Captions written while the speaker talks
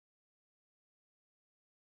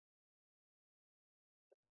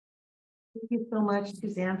Thank you so much,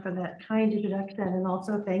 Suzanne, for that kind introduction, and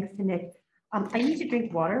also thanks to Nick. I need to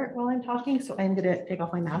drink water while I'm talking, so I'm going to take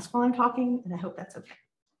off my mask while I'm talking, and I hope that's okay.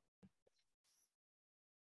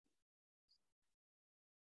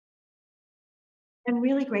 I'm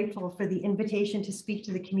really grateful for the invitation to speak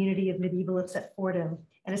to the community of medievalists at Fordham,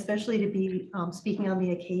 and especially to be speaking on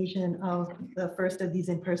the occasion of the first of these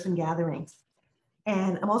in-person gatherings.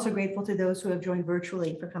 And I'm also grateful to those who have joined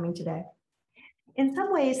virtually for coming today. In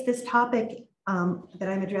some ways, this topic that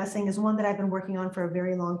I'm addressing is one that I've been working on for a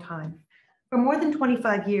very long time. For more than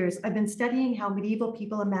 25 years, I've been studying how medieval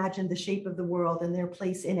people imagined the shape of the world and their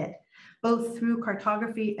place in it, both through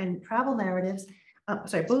cartography and travel narratives,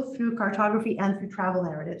 both through cartography and through travel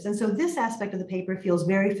narratives. And so this aspect of the paper feels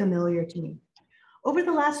very familiar to me. Over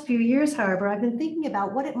the last few years, however, I've been thinking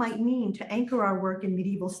about what it might mean to anchor our work in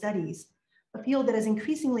medieval studies, a field that is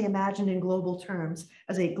increasingly imagined in global terms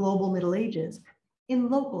as a global Middle Ages, in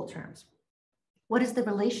local terms. What is the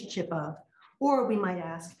relationship of, or we might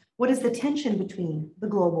ask, what is the tension between the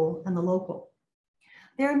global and the local?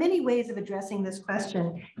 There are many ways of addressing this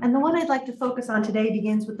question, and the one I'd like to focus on today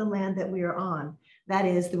begins with the land that we are on, that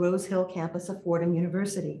is the Rose Hill campus of Fordham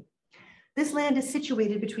University. This land is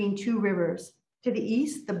situated between two rivers. To the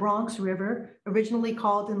east, the Bronx River, originally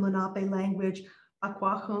called in Lenape language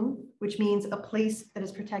Aquahum, which means a place that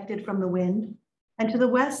is protected from the wind, and to the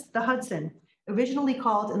west, the Hudson, originally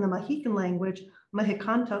called in the Mohican language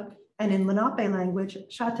Mexicantoc, and in Lenape language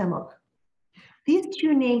Chatemoc. These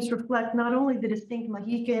two names reflect not only the distinct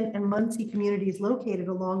Mohican and Munsee communities located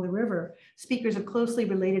along the river, speakers of closely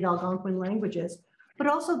related Algonquin languages, but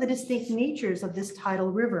also the distinct natures of this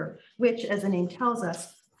tidal river, which, as the name tells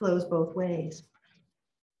us, flows both ways.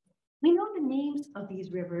 We know the names of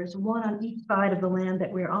these rivers, one on each side of the land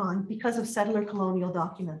that we're on, because of settler colonial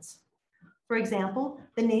documents. For example,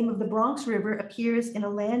 the name of the Bronx River appears in a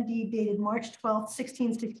land deed dated March 12,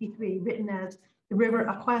 1663, written as the River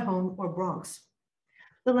Aquahome or Bronx.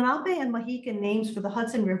 The Lenape and Mohican names for the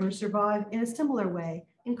Hudson River survive in a similar way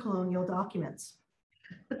in colonial documents.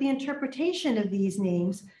 But the interpretation of these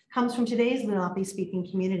names comes from today's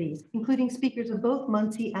Lenape-speaking communities, including speakers of both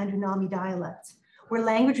Munsee and Unami dialects, where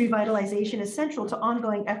language revitalization is central to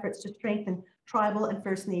ongoing efforts to strengthen tribal and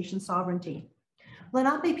First Nation sovereignty.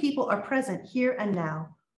 Lenape people are present here and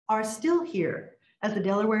now, are still here as the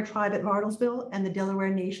Delaware tribe at Bartlesville and the Delaware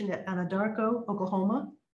Nation at Anadarko, Oklahoma,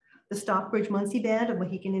 the Stockbridge Munsee Band of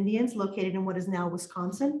Mohican Indians located in what is now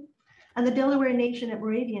Wisconsin, and the Delaware Nation at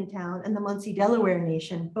Moraviantown and the Munsee Delaware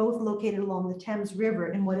Nation, both located along the Thames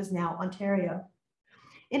River in what is now Ontario.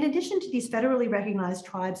 In addition to these federally recognized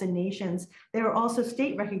tribes and nations, there are also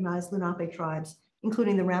state-recognized Lenape tribes,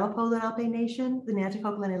 including the Ramapo Lenape Nation, the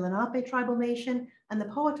Nanticoke Lenape Tribal Nation, and the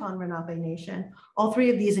Powhatan Lenape Nation, all three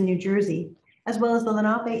of these in New Jersey, as well as the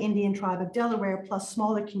Lenape Indian Tribe of Delaware, plus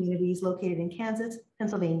smaller communities located in Kansas,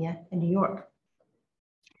 Pennsylvania, and New York.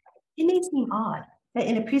 It may seem odd that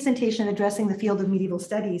in a presentation addressing the field of medieval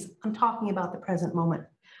studies, I'm talking about the present moment,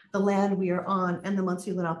 the land we are on, and the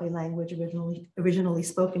Munsee Lenape language originally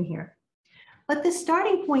spoken here. But this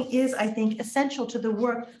starting point is, I think, essential to the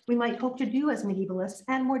work we might hope to do as medievalists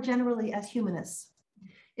and more generally as humanists.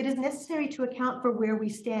 It is necessary to account for where we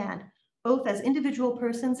stand, both as individual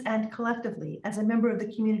persons and collectively as a member of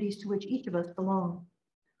the communities to which each of us belong.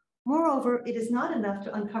 Moreover, it is not enough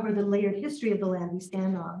to uncover the layered history of the land we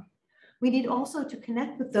stand on. We need also to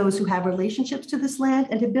connect with those who have relationships to this land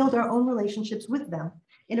and to build our own relationships with them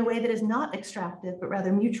in a way that is not extractive, but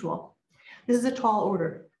rather mutual. This is a tall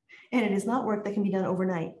order, and it is not work that can be done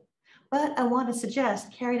overnight. But I want to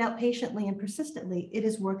suggest, carried out patiently and persistently, it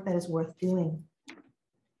is work that is worth doing.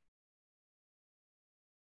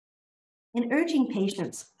 In urging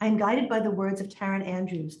patience, I am guided by the words of Taryn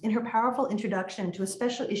Andrews in her powerful introduction to a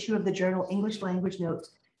special issue of the journal English Language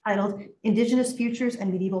Notes titled Indigenous Futures and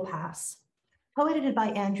Medieval Pasts. Co-edited by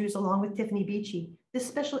Andrews along with Tiffany Beachy, this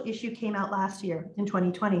special issue came out last year in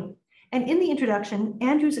 2020. And in the introduction,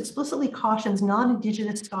 Andrews explicitly cautions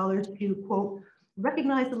non-Indigenous scholars to, quote,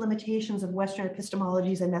 recognize the limitations of Western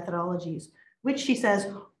epistemologies and methodologies, which she says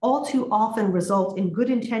all too often result in good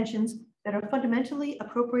intentions that are fundamentally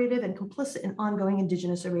appropriative and complicit in ongoing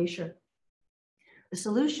Indigenous erasure. The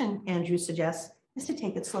solution, Andrews suggests, is to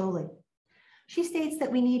take it slowly. She states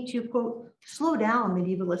that we need to, quote, slow down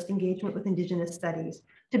medievalist engagement with Indigenous studies,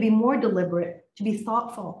 to be more deliberate, to be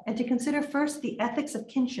thoughtful, and to consider first the ethics of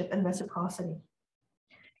kinship and reciprocity.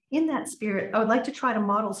 In that spirit, I would like to try to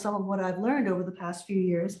model some of what I've learned over the past few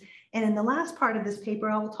years, and in the last part of this paper,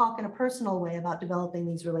 I will talk in a personal way about developing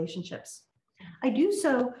these relationships. I do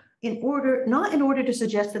so not in order to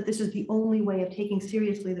suggest that this is the only way of taking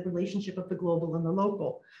seriously the relationship of the global and the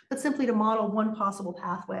local, but simply to model one possible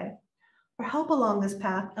pathway. For help along this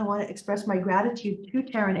path, I want to express my gratitude to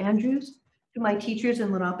Taryn Andrews, to my teachers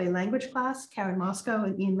in Lenape language class, Karen Moscow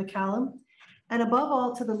and Ian McCallum, and above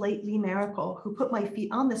all to the late Lee Miracle, who put my feet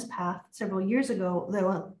on this path several years ago,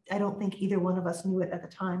 though I don't think either one of us knew it at the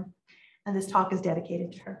time. And this talk is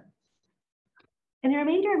dedicated to her. In the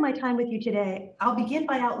remainder of my time with you today, I'll begin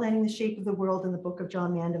by outlining the shape of the world in the book of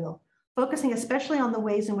John Mandeville, focusing especially on the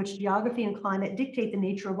ways in which geography and climate dictate the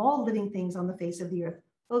nature of all living things on the face of the earth,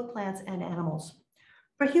 both plants and animals.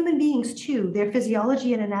 For human beings too, their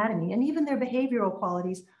physiology and anatomy, and even their behavioral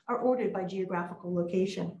qualities are ordered by geographical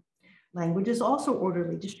location. Language is also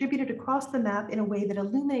orderly, distributed across the map in a way that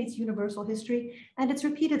illuminates universal history and its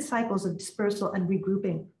repeated cycles of dispersal and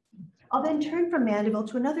regrouping. I'll then turn from Mandeville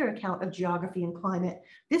to another account of geography and climate,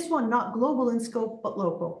 this one not global in scope, but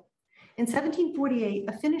local. In 1748,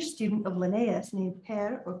 a Finnish student of Linnaeus named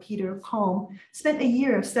Per or Peter Kalm spent a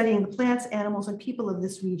year of studying the plants, animals, and people of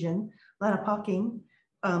this region, Lenape,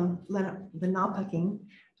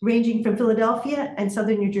 ranging from Philadelphia and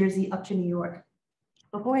southern New Jersey up to New York.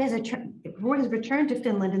 Before his return to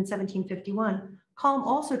Finland in 1751, Kalm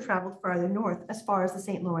also traveled farther north as far as the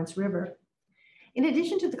St. Lawrence River. In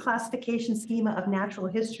addition to the classification schema of natural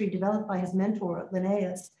history developed by his mentor,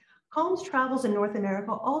 Linnaeus, Kalm's travels in North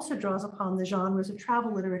America also draws upon the genres of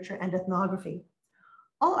travel literature and ethnography.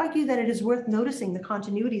 I'll argue that it is worth noticing the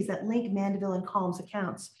continuities that link Mandeville and Kalm's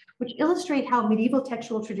accounts, which illustrate how medieval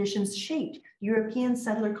textual traditions shaped European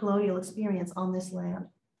settler colonial experience on this land.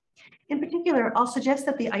 In particular, I'll suggest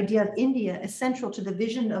that the idea of India is central to the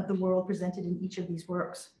vision of the world presented in each of these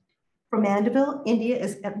works. For Mandeville, India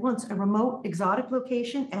is at once a remote, exotic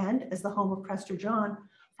location and, as the home of Prester John,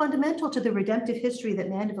 fundamental to the redemptive history that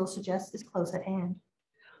Mandeville suggests is close at hand.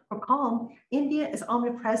 For Kalm, India is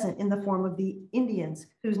omnipresent in the form of the Indians,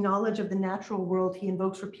 whose knowledge of the natural world he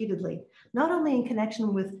invokes repeatedly, not only in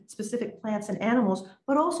connection with specific plants and animals,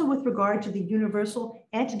 but also with regard to the universal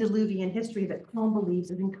antediluvian history that Kalm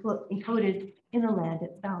believes is encoded in the land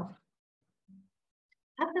itself.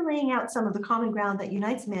 After laying out some of the common ground that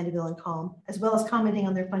unites Mandeville and Kalm, as well as commenting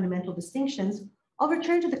on their fundamental distinctions, I'll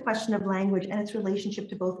return to the question of language and its relationship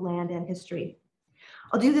to both land and history.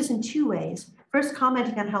 I'll do this in two ways. First,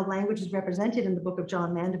 commenting on how language is represented in the book of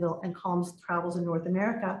John Mandeville and Kalm's travels in North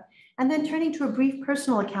America, and then turning to a brief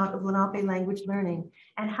personal account of Lenape language learning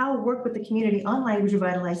and how work with the community on language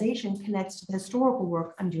revitalization connects to the historical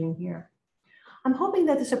work I'm doing here. I'm hoping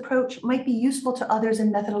that this approach might be useful to others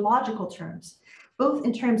in methodological terms, both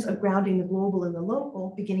in terms of grounding the global and the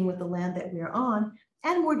local, beginning with the land that we are on,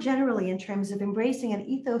 and more generally in terms of embracing an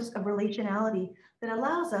ethos of relationality that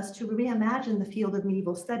allows us to reimagine the field of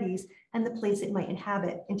medieval studies and the place it might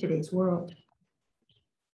inhabit in today's world.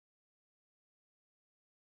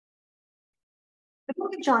 The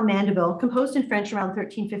book of John Mandeville, composed in French around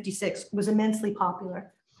 1356, was immensely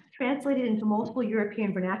popular. Translated into multiple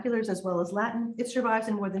European vernaculars as well as Latin, it survives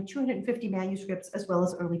in more than 250 manuscripts as well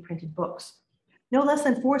as early printed books. No less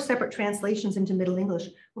than 4 separate translations into Middle English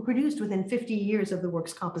were produced within 50 years of the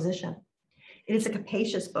work's composition. It is a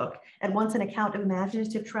capacious book, at once an account of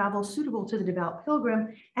imaginative travel suitable to the devout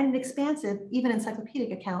pilgrim and an expansive, even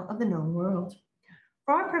encyclopedic account of the known world.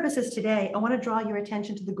 For our purposes today, I want to draw your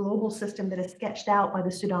attention to the global system that is sketched out by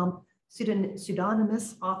the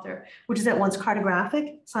pseudonymous author, which is at once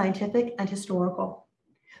cartographic, scientific, and historical.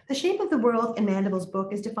 The shape of the world in Mandeville's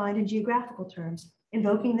book is defined in geographical terms,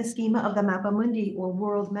 invoking the schema of the Mappa Mundi or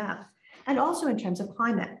world map, and also in terms of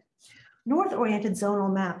climate. North-oriented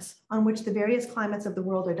zonal maps on which the various climates of the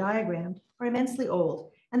world are diagrammed are immensely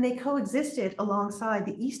old, and they coexisted alongside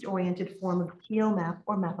the east-oriented form of the TO map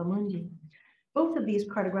or Mappa Mundi. Both of these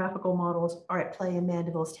cartographical models are at play in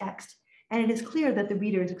Mandeville's text, and it is clear that the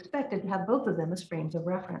reader is expected to have both of them as frames of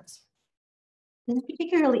reference. This is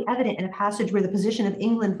particularly evident in a passage where the position of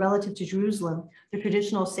England relative to Jerusalem, the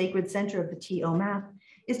traditional sacred center of the TO map,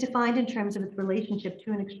 is defined in terms of its relationship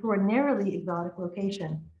to an extraordinarily exotic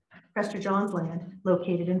location, Prester John's land,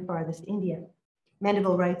 located in farthest India.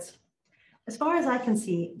 Mandeville writes, "As far as I can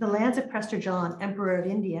see, the lands of Prester John, Emperor of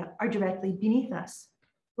India, are directly beneath us.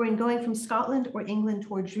 For in going from Scotland or England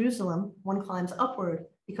toward Jerusalem, one climbs upward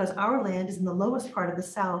because our land is in the lowest part of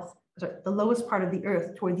the lowest part of the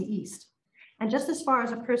earth toward the east. And just as far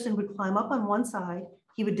as a person would climb up on one side,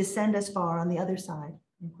 he would descend as far on the other side."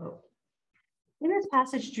 Unquote. In this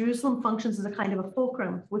passage, Jerusalem functions as a kind of a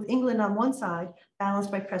fulcrum, with England on one side,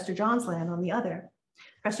 balanced by Prester John's land on the other.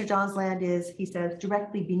 Prester John's land is, he says,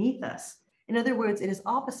 directly beneath us. In other words, it is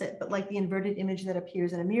opposite, but like the inverted image that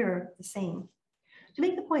appears in a mirror, the same. To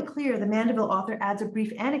make the point clear, the Mandeville author adds a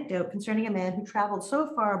brief anecdote concerning a man who traveled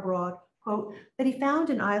so far abroad, quote, that he found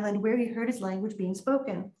an island where he heard his language being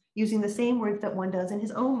spoken, using the same words that one does in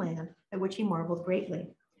his own land, at which he marveled greatly.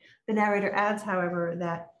 The narrator adds, however,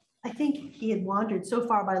 that I think he had wandered so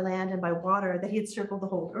far by land and by water that he had circled the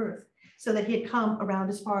whole earth, so that he had come around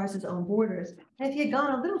as far as his own borders. And if he had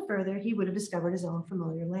gone a little further, he would have discovered his own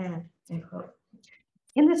familiar land, end quote.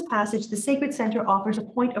 In this passage, the Sacred Center offers a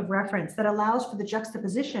point of reference that allows for the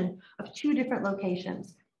juxtaposition of two different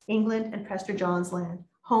locations, England and Prester John's land,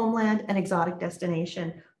 homeland and exotic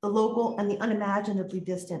destination, the local and the unimaginably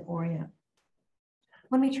distant Orient.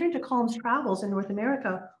 When we turn to Calm's travels in North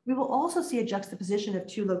America, we will also see a juxtaposition of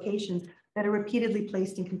two locations that are repeatedly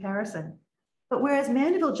placed in comparison. But whereas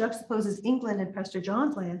Mandeville juxtaposes England and Prester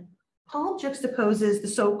John's land, Calm juxtaposes the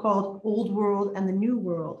so-called Old World and the New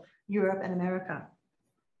World, Europe and America.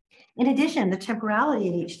 In addition, the temporality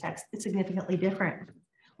in each text is significantly different.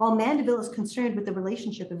 While Mandeville is concerned with the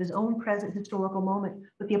relationship of his own present historical moment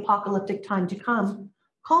with the apocalyptic time to come,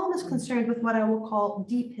 Calm is concerned with what I will call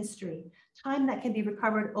deep history, time that can be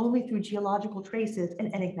recovered only through geological traces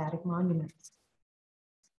and enigmatic monuments.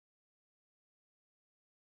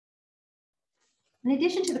 In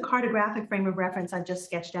addition to the cartographic frame of reference I've just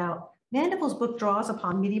sketched out, Mandeville's book draws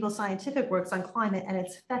upon medieval scientific works on climate and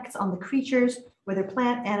its effects on the creatures, whether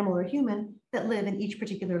plant, animal, or human, that live in each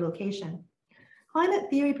particular location. Climate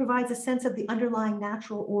theory provides a sense of the underlying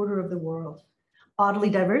natural order of the world. Bodily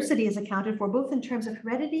diversity is accounted for both in terms of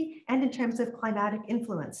heredity and in terms of climatic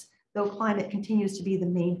influence, though climate continues to be the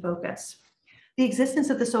main focus. The existence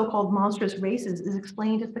of the so-called monstrous races is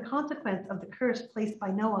explained as the consequence of the curse placed by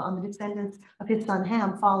Noah on the descendants of his son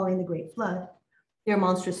Ham following the Great Flood. Their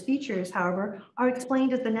monstrous features, however, are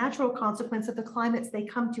explained as the natural consequence of the climates they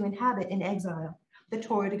come to inhabit in exile, the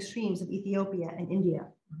torrid extremes of Ethiopia and India.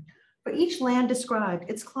 For each land described,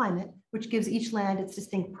 its climate, which gives each land its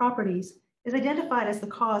distinct properties, is identified as the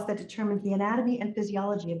cause that determines the anatomy and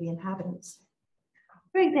physiology of the inhabitants.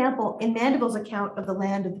 For example, in Mandeville's account of the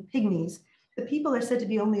land of the Pygmies, the people are said to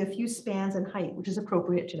be only a few spans in height, which is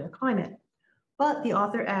appropriate to their climate. But the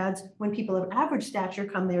author adds, when people of average stature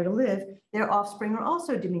come there to live, their offspring are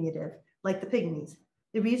also diminutive, like the Pygmies.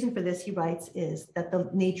 The reason for this, he writes, is that the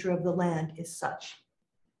nature of the land is such.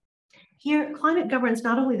 Here, climate governs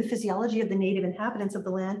not only the physiology of the native inhabitants of the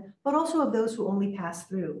land, but also of those who only pass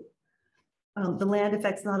through. The land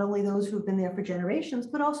affects not only those who have been there for generations,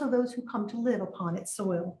 but also those who come to live upon its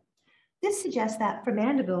soil. This suggests that for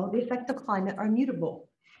Mandeville, the effects of climate are mutable.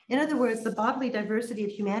 In other words, the bodily diversity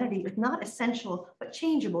of humanity is not essential, but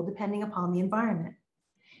changeable depending upon the environment.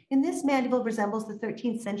 In this, Mandeville resembles the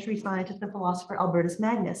 13th century scientist and philosopher Albertus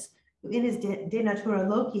Magnus, who in his De Natura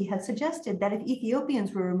Loci had suggested that if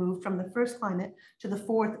Ethiopians were removed from the first climate to the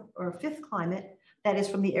fourth or fifth climate, that is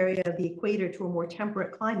from the area of the equator to a more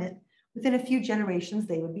temperate climate, within a few generations,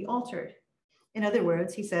 they would be altered. In other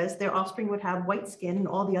words, he says, their offspring would have white skin and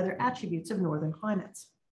all the other attributes of northern climates.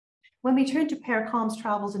 When we turn to Pere Calme's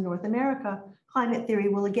travels in North America, climate theory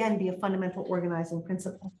will again be a fundamental organizing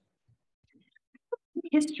principle.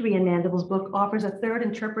 History in Mandeville's book offers a third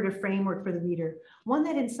interpretive framework for the reader, one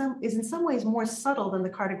that is in some ways more subtle than the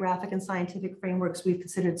cartographic and scientific frameworks we've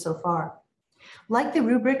considered so far. Like the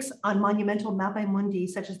rubrics on monumental mapae mundi,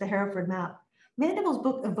 such as the Hereford map, Mandeville's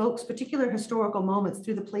book evokes particular historical moments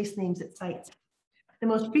through the place names it cites. The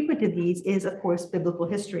most frequent of these is, of course, biblical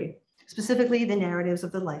history, specifically the narratives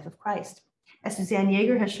of the life of Christ. As Suzanne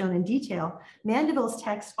Yeager has shown in detail, Mandeville's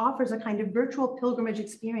text offers a kind of virtual pilgrimage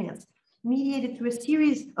experience mediated through a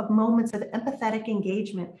series of moments of empathetic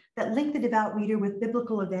engagement that link the devout reader with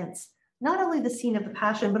biblical events, not only the scene of the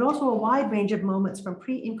Passion, but also a wide range of moments from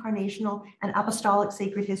pre-incarnational and apostolic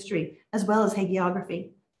sacred history, as well as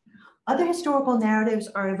hagiography. Other historical narratives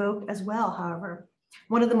are evoked as well, however.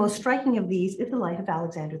 One of the most striking of these is the life of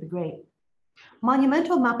Alexander the Great.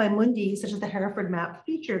 Monumental mapae mundi, such as the Hereford map,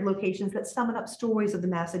 featured locations that summon up stories of the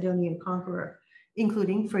Macedonian conqueror,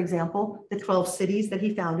 including, for example, the 12 cities that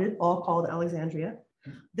he founded, all called Alexandria,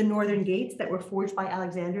 the northern gates that were forged by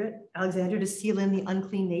Alexander to seal in the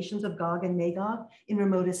unclean nations of Gog and Magog in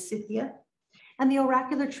remotest Scythia, and the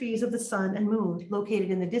oracular trees of the sun and moon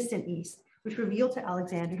located in the distant east, which revealed to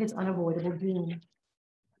Alexander his unavoidable doom.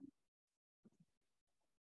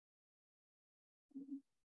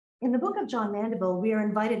 In the book of John Mandeville, we are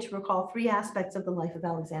invited to recall three aspects of the life of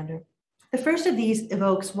Alexander. The first of these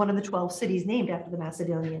evokes one of the 12 cities named after the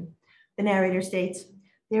Macedonian. The narrator states,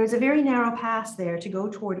 there is a very narrow pass there to go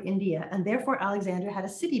toward India, and therefore Alexander had a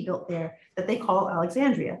city built there that they call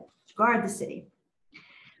Alexandria to guard the city.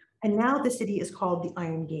 And now the city is called the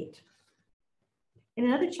Iron Gate. In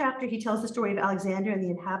another chapter, he tells the story of Alexander and the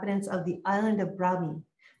inhabitants of the island of Brahmi,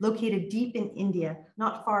 located deep in India,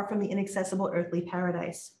 not far from the inaccessible earthly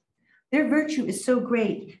paradise. Their virtue is so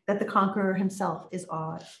great that the conqueror himself is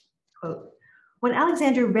awed. Quote, when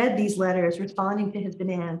Alexander read these letters responding to his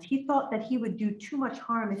demands, he thought that he would do too much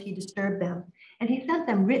harm if he disturbed them, and he sent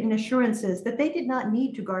them written assurances that they did not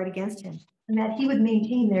need to guard against him, and that he would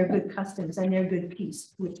maintain their good customs and their good peace,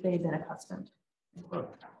 to which they had been accustomed.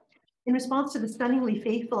 In response to the stunningly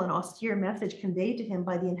faithful and austere message conveyed to him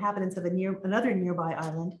by the inhabitants of another nearby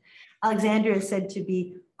island, Alexander is said to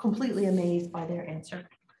be completely amazed by their answer.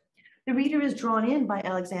 The reader is drawn in by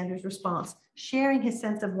Alexander's response, sharing his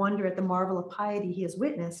sense of wonder at the marvel of piety he has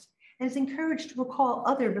witnessed, and is encouraged to recall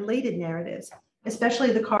other related narratives,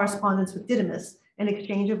 especially the correspondence with Didymus, an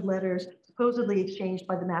exchange of letters supposedly exchanged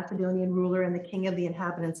by the Macedonian ruler and the king of the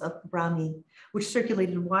inhabitants of Brahmi, which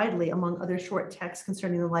circulated widely among other short texts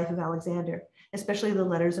concerning the life of Alexander, especially the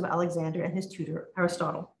letters of Alexander and his tutor,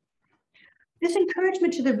 Aristotle. This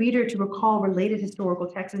encouragement to the reader to recall related historical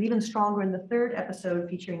texts is even stronger in the third episode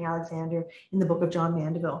featuring Alexander in the book of John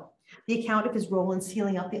Mandeville, the account of his role in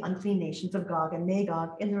sealing up the unclean nations of Gog and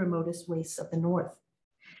Magog in the remotest wastes of the north.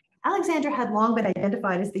 Alexander had long been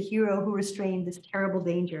identified as the hero who restrained this terrible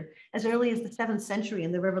danger as early as the 7th century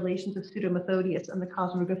in the revelations of Pseudo-Methodius and the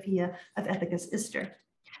Cosmographia of Ethicus Ister.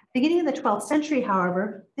 Beginning in the 12th century,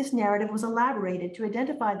 however, this narrative was elaborated to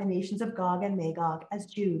identify the nations of Gog and Magog as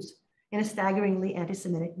Jews, in a staggeringly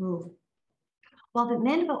anti-Semitic move. While the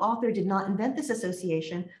Mandeville author did not invent this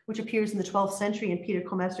association, which appears in the 12th century in Peter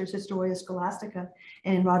Comestor's Historia Scholastica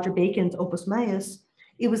and in Roger Bacon's Opus Maius,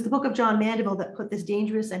 it was the book of John Mandeville that put this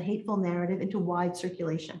dangerous and hateful narrative into wide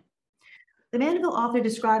circulation. The Mandeville author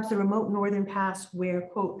describes the remote northern pass where,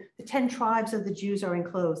 quote, the 10 tribes of the Jews are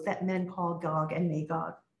enclosed that men call Gog and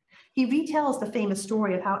Magog. He retells the famous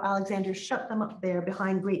story of how Alexander shut them up there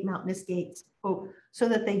behind great mountainous gates, quote, so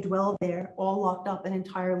that they dwell there, all locked up and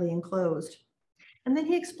entirely enclosed. And then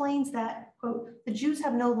he explains that, quote, the Jews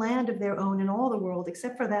have no land of their own in all the world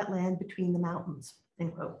except for that land between the mountains,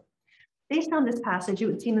 end quote. Based on this passage, it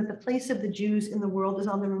would seem that the place of the Jews in the world is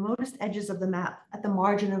on the remotest edges of the map, at the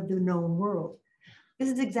margin of the known world. This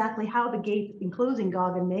is exactly how the gates enclosing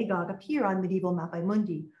Gog and Magog appear on medieval Mappae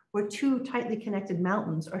Mundi, where 2 tightly connected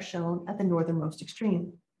mountains are shown at the northernmost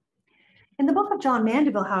extreme. In the book of John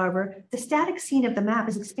Mandeville, however, the static scene of the map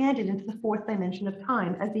is expanded into the 4th dimension of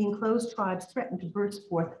time as the enclosed tribes threaten to burst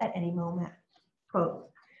forth at any moment. Quote,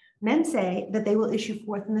 men say that they will issue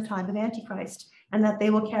forth in the time of Antichrist and that they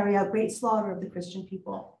will carry out great slaughter of the Christian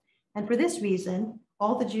people. And for this reason,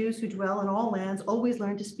 all the Jews who dwell in all lands always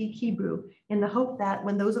learn to speak Hebrew in the hope that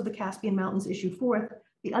when those of the Caspian Mountains issue forth,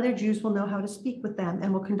 the other Jews will know how to speak with them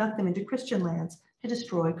and will conduct them into Christian lands to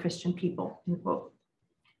destroy Christian people, end quote.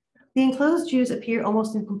 The enclosed Jews appear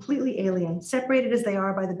almost completely alien, separated as they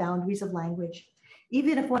are by the boundaries of language.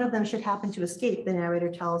 Even if one of them should happen to escape, the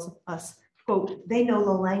narrator tells us, quote, they know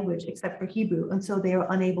no language except for Hebrew, and so they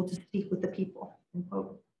are unable to speak with the people, end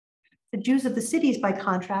quote. The Jews of the cities, by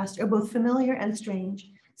contrast, are both familiar and strange,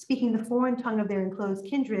 speaking the foreign tongue of their enclosed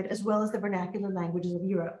kindred, as well as the vernacular languages of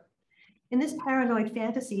Europe. In this paranoid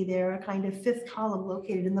fantasy, they are a kind of 5th column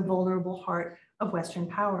located in the vulnerable heart of Western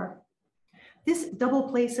power. This double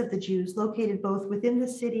place of the Jews, located both within the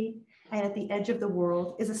city and at the edge of the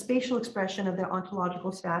world, is a spatial expression of their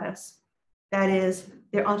ontological status. That is,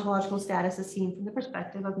 their ontological status is seen from the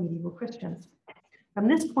perspective of medieval Christians. From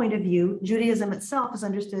this point of view, Judaism itself is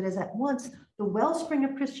understood as at once the wellspring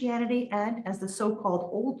of Christianity and, as the so-called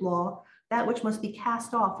old law, that which must be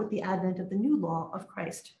cast off with the advent of the new law of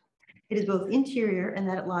Christ. It is both interior in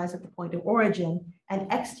that it lies at the point of origin,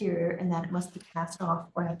 and exterior in that it must be cast off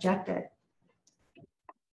or abjected.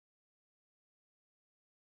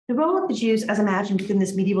 The role of the Jews as imagined within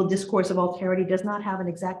this medieval discourse of alterity does not have an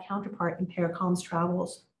exact counterpart in Pere Comte's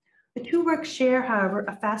travels. The 2 works share, however,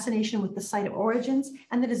 a fascination with the site of origins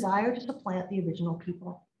and the desire to supplant the original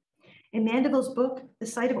people. In Mandeville's book, the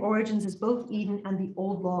site of origins is both Eden and the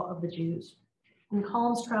old law of the Jews. In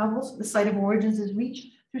Comte's travels, the site of origins is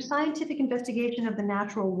reached through scientific investigation of the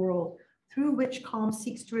natural world, through which Comte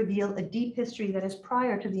seeks to reveal a deep history that is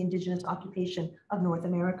prior to the indigenous occupation of North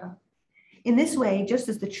America. In this way, just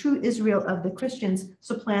as the true Israel of the Christians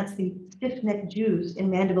supplants the stiff-necked Jews in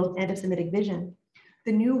Mandeville's anti-Semitic vision,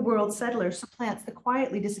 the New World settler supplants the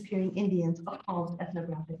quietly disappearing Indians of Paul's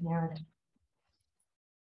ethnographic narrative.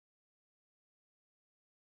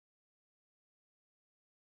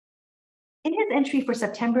 In his entry for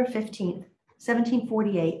September 15th,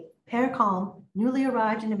 1748, Pere Comte, newly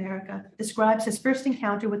arrived in America, describes his first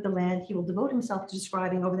encounter with the land he will devote himself to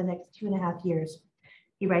describing over the next 2.5 years.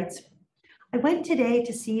 He writes, I went today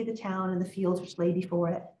to see the town and the fields which lay before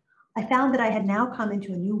it. I found that I had now come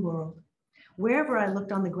into a new world. Wherever I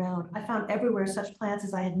looked on the ground, I found everywhere such plants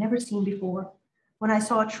as I had never seen before. When I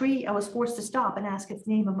saw a tree, I was forced to stop and ask its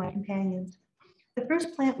name of my companions. The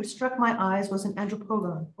first plant which struck my eyes was an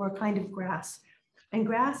andropogon, or a kind of grass. And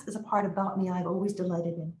grass is a part of botany I've always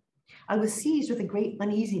delighted in. I was seized with a great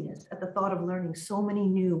uneasiness at the thought of learning so many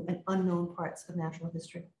new and unknown parts of natural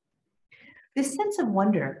history. This sense of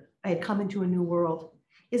wonder, I had come into a new world,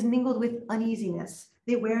 is mingled with uneasiness,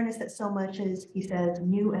 the awareness that so much is, he says,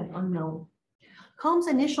 new and unknown. Kalm's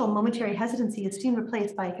initial momentary hesitancy is soon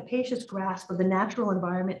replaced by a capacious grasp of the natural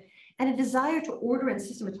environment and a desire to order and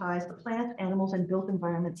systematize the plants, animals, and built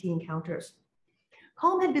environments he encounters.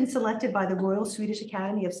 Kalm had been selected by the Royal Swedish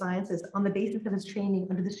Academy of Sciences on the basis of his training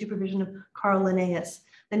under the supervision of Carl Linnaeus,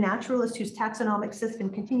 the naturalist whose taxonomic system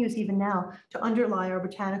continues even now to underlie our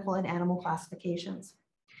botanical and animal classifications.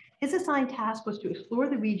 His assigned task was to explore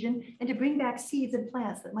the region and to bring back seeds and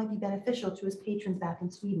plants that might be beneficial to his patrons back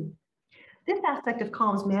in Sweden. This aspect of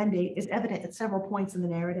Kalm's mandate is evident at several points in the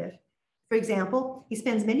narrative. For example, he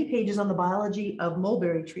spends many pages on the biology of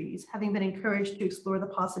mulberry trees, having been encouraged to explore the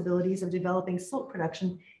possibilities of developing silk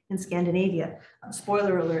production in Scandinavia.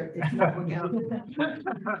 Spoiler alert, it did not work out.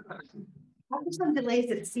 After some delays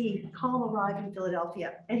at sea, Kalm arrived in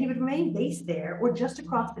Philadelphia, and he would remain based there or just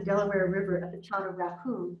across the Delaware River at the town of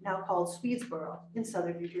Raccoon, now called Swedesboro, in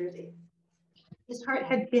southern New Jersey. His heart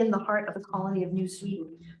had been the heart of the colony of New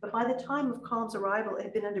Sweden, but by the time of Kalm's arrival, it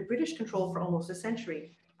had been under British control for almost a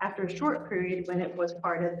century, after a short period when it was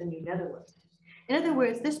part of the New Netherlands. In other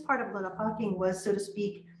words, this part of Lenape was, so to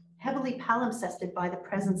speak, heavily palimpsested by the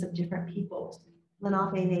presence of different peoples,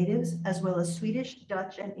 Lenape natives, as well as Swedish,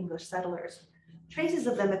 Dutch, and English settlers. Traces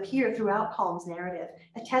of them appear throughout Kalm's narrative,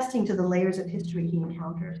 attesting to the layers of history he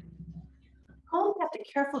encountered. Kalm kept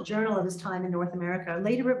a careful journal of his time in North America,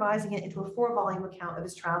 later revising it into a 4-volume account of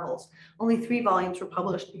his travels. Only 3 volumes were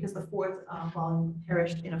published because the 4th volume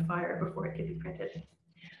perished in a fire before it could be printed.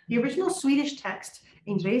 The original Swedish text,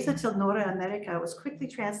 In Resa till Norra America, was quickly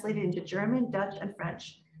translated into German, Dutch, and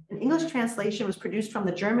French. An English translation was produced from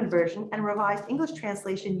the German version, and a revised English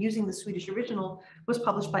translation using the Swedish original was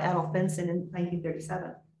published by Adolf Benson in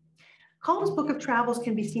 1937. Kalm's book of travels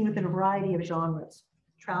can be seen within a variety of genres.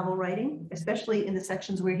 Travel writing, especially in the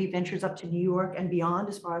sections where he ventures up to New York and beyond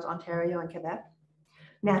as far as Ontario and Quebec.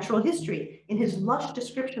 Natural history, in his lush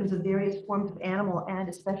descriptions of various forms of animal and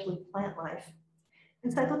especially plant life.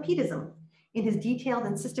 Encyclopedism, in his detailed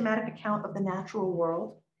and systematic account of the natural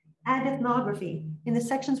world. And ethnography, in the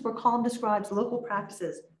sections where Kalm describes local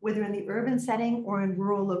practices, whether in the urban setting or in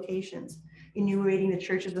rural locations, enumerating the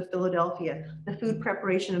churches of Philadelphia, the food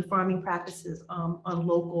preparation and farming practices on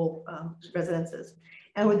local residences,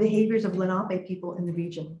 and with the behaviors of Lenape people in the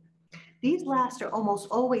region. These last are almost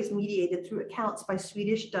always mediated through accounts by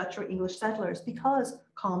Swedish, Dutch, or English settlers because,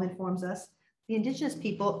 Kalm informs us, the indigenous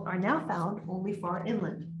people are now found only far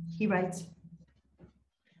inland. He writes,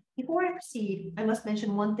 before I proceed, I must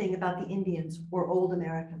mention one thing about the Indians, or Old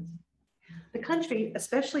Americans. The country,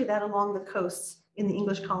 especially that along the coasts in the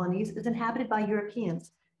English colonies, is inhabited by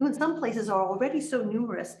Europeans, who in some places are already so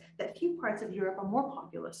numerous that few parts of Europe are more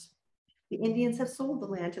populous. The Indians have sold the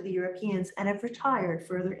land to the Europeans and have retired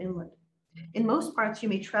further inland. In most parts, you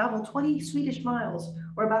may travel 20 Swedish miles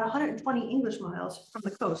or about 120 English miles from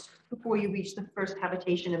the coast before you reach the first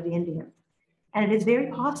habitation of the Indian. And it is very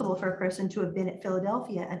possible for a person to have been at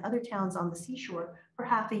Philadelphia and other towns on the seashore for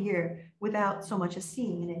half a year without so much as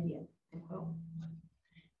seeing an Indian.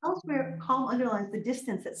 Elsewhere, Kalm underlines the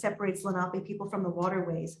distance that separates Lenape people from the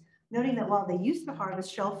waterways, noting that while they used to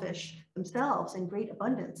harvest shellfish themselves in great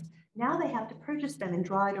abundance, now they have to purchase them in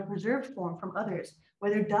dried or preserved form from others,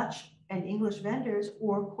 whether Dutch and English vendors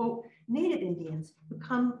or, quote, native Indians who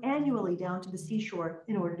come annually down to the seashore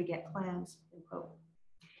in order to get clams, end quote.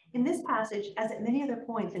 In this passage, as at many other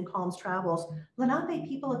points in Kalm's travels, Lenape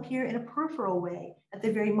people appear in a peripheral way at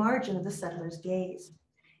the very margin of the settler's gaze.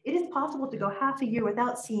 It is possible to go half a year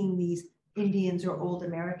without seeing these Indians or Old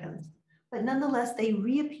Americans, but nonetheless, they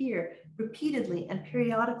reappear repeatedly and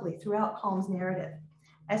periodically throughout Kalm's narrative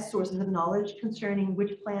as sources of knowledge concerning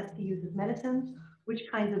which plants to use as medicines,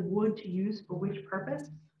 which kinds of wood to use for which purpose,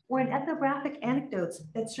 or in ethnographic anecdotes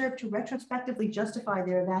that serve to retrospectively justify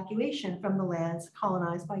their evacuation from the lands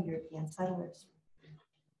colonized by European settlers.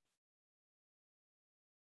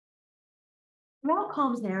 Throughout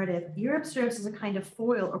Kalm's narrative, Europe serves as a kind of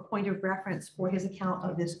foil or point of reference for his account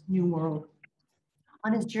of this new world.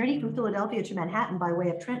 On his journey from Philadelphia to Manhattan by way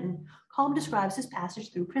of Trenton, Kalm describes his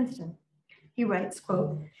passage through Princeton. He writes,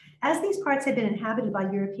 quote, as these parts had been inhabited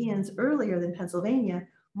by Europeans earlier than Pennsylvania,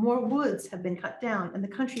 More woods have been cut down and the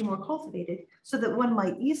country more cultivated so that one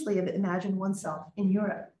might easily have imagined oneself in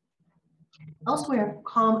Europe. Elsewhere,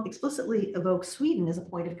 Kalm explicitly evokes Sweden as a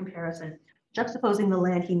point of comparison, juxtaposing the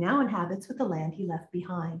land he now inhabits with the land he left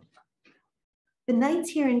behind. The nights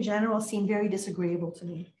here in general seem very disagreeable to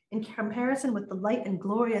me in comparison with the light and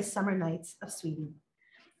glorious summer nights of Sweden.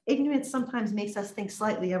 Ignorance sometimes makes us think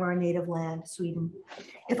slightly of our native land, Sweden.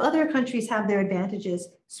 If other countries have their advantages,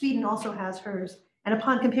 Sweden also has hers. And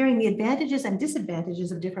upon comparing the advantages and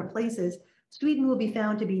disadvantages of different places, Sweden will be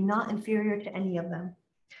found to be not inferior to any of them.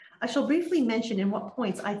 I shall briefly mention in what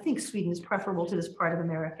points I think Sweden is preferable to this part of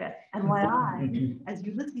America and why I, as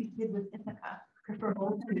Ulysses did with Ithaca, prefer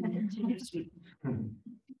old Sweden to new Sweden.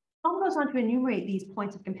 Paul goes on to enumerate these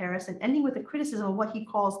points of comparison, ending with a criticism of what he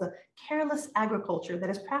calls the careless agriculture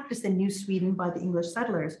that is practiced in New Sweden by the English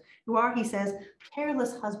settlers, who are, he says,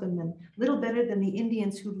 careless husbandmen, little better than the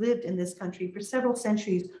Indians who lived in this country for several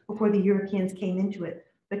centuries before the Europeans came into it,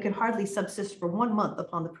 but could hardly subsist for 1 month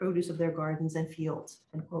upon the produce of their gardens and fields,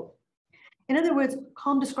 end quote. In other words,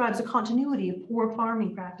 Kalm describes a continuity of poor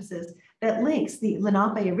farming practices that links the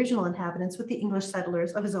Lenape original inhabitants with the English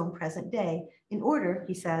settlers of his own present day in order,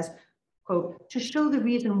 he says, quote, to show the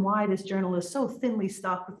reason why this journal is so thinly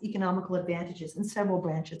stocked with economical advantages in several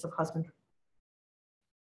branches of husbandry.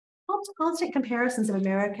 Kalm's constant comparisons of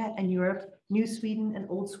America and Europe, New Sweden and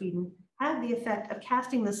Old Sweden, have the effect of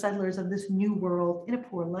casting the settlers of this new world in a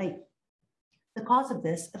poor light. The cause of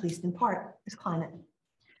this, at least in part, is climate.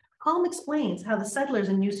 Kalm explains how the settlers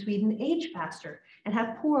in New Sweden age faster and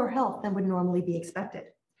have poorer health than would normally be expected.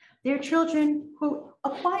 Their children, quote,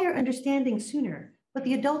 acquire understanding sooner, but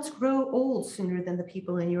the adults grow old sooner than the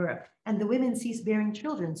people in Europe, and the women cease bearing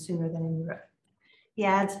children sooner than in Europe. He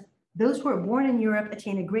adds, those who are born in Europe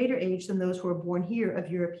attain a greater age than those who are born here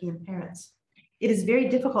of European parents. It is very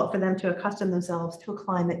difficult for them to accustom themselves to a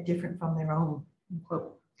climate different from their own, end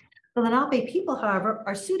quote. The Lenape people, however,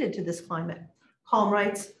 are suited to this climate. Kalm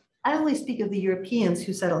writes, I only speak of the Europeans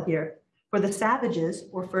who settle here, for the savages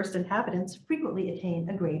or first inhabitants frequently attain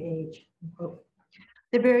a great age. Quote.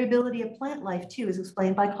 The variability of plant life too is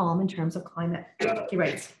explained by Kalm in terms of climate. He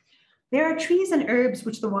writes, there are trees and herbs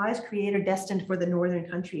which the wise creator destined for the northern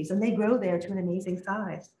countries, and they grow there to an amazing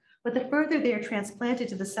size. But the further they are transplanted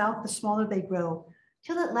to the south, the smaller they grow,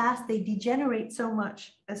 till at last they degenerate so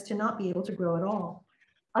much as to not be able to grow at all.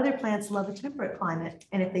 Other plants love a temperate climate,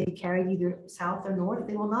 and if they be carried either south or north,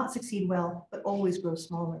 they will not succeed well, but always grow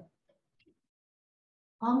smaller.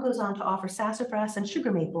 Kalm goes on to offer sassafras and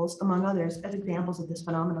sugar maples, among others, as examples of this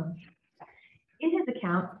phenomenon. In his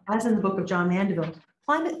account, as in the book of John Mandeville,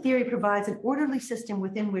 climate theory provides an orderly system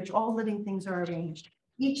within which all living things are arranged,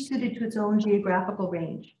 each suited to its own geographical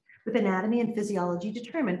range, with anatomy and physiology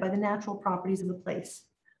determined by the natural properties of the place.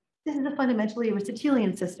 This is a fundamentally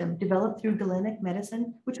Aristotelian system developed through Galenic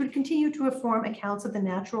medicine, which would continue to inform accounts of the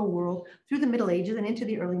natural world through the Middle Ages and into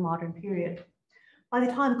the early modern period. By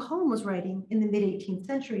the time Kalm was writing in the mid-18th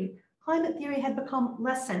century, climate theory had become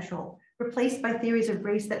less central, replaced by theories of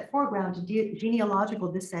race that foreground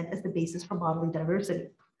genealogical descent as the basis for bodily diversity.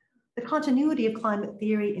 The continuity of climate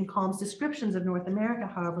theory in Kalm's descriptions of North America,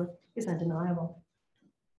 however, is undeniable.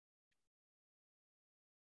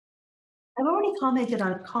 I've already commented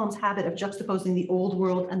on Kalm's habit of juxtaposing the old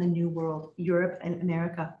world and the new world, Europe and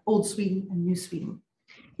America, old Sweden and new Sweden.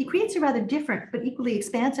 He creates a rather different but equally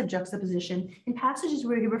expansive juxtaposition in passages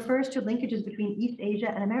where he refers to linkages between East Asia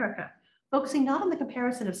and America, focusing not on the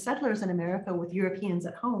comparison of settlers in America with Europeans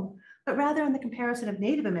at home, but rather on the comparison of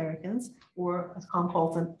Native Americans, or as Kalm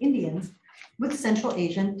calls them, Indians, with Central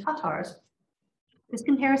Asian Tatars. This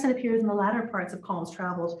comparison appears in the latter parts of Kalm's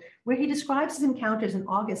travels, where he describes his encounters in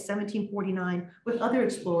August 1749 with other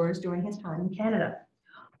explorers during his time in Canada.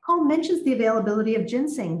 Kalm mentions the availability of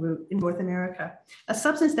ginseng root in North America, a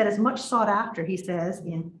substance that is much sought after, he says,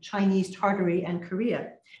 in Chinese Tartary and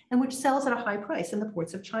Korea, and which sells at a high price in the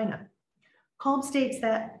ports of China. Kalm states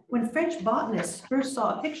that when French botanists first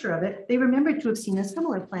saw a picture of it, they remembered to have seen a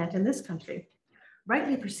similar plant in this country.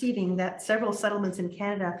 Rightly perceiving that several settlements in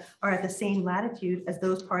Canada are at the same latitude as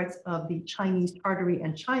those parts of the Chinese Tartary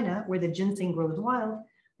and China where the ginseng grows wild,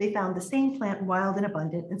 they found the same plant wild and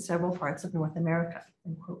abundant in several parts of North America,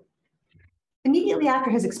 end quote. Immediately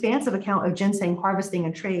after his expansive account of ginseng harvesting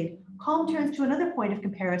and trade, Kalm turns to another point of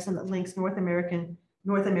comparison that links North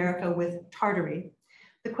America with Tartary,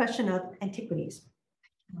 the question of antiquities.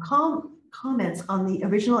 Kalm comments on the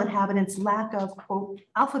original inhabitants' lack of, quote,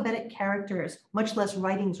 alphabetic characters, much less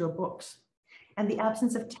writings or books, and the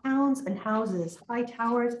absence of towns and houses, high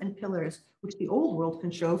towers and pillars, which the old world can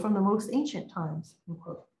show from the most ancient times, end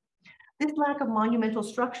quote. This lack of monumental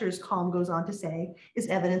structures, Kalm goes on to say, is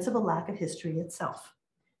evidence of a lack of history itself.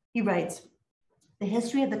 He writes, the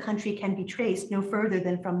history of the country can be traced no further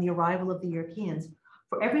than from the arrival of the Europeans,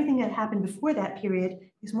 for everything that happened before that period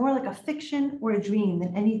is more like a fiction or a dream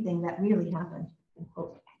than anything that really happened. End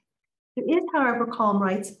quote. There is, however, Kalm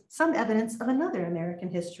writes, some evidence of another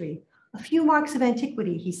American history, a few marks of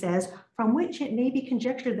antiquity, he says, from which it may be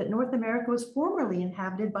conjectured that North America was formerly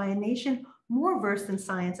inhabited by a nation more versed in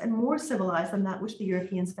science and more civilized than that which the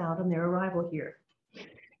Europeans found on their arrival here.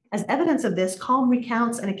 As evidence of this, Kalm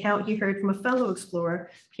recounts an account he heard from a fellow explorer,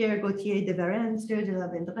 Pierre Gauthier de Varennes de la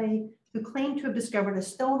Vendrée, who claimed to have discovered a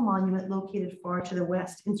stone monument located far to the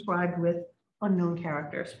west, inscribed with unknown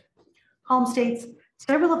characters. Kalm states,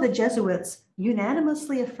 several of the Jesuits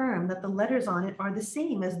unanimously affirm that the letters on it are the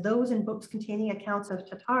same as those in books containing accounts of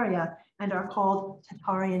Tartaria and are called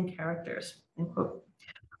Tartarian characters, end quote.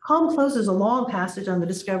 Kalm closes a long passage on the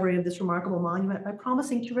discovery of this remarkable monument by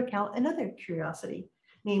promising to recount another curiosity,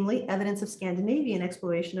 namely evidence of Scandinavian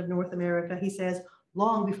exploration of North America, he says,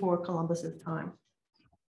 long before Columbus's time.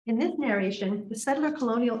 In this narration, the settler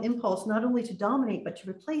colonial impulse not only to dominate but to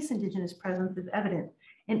replace indigenous presence is evident,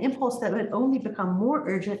 an impulse that would only become more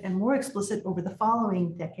urgent and more explicit over the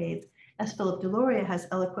following decades, as Philip Deloria has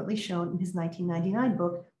eloquently shown in his 1999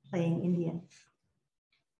 book, Playing Indian.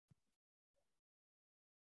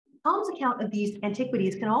 Kalm's account of these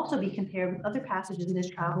antiquities can also be compared with other passages in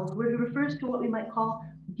his travels where he refers to what we might call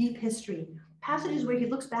deep history, passages where he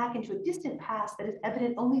looks back into a distant past that is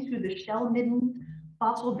evident only through the shell-midden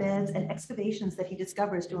fossil beds and excavations that he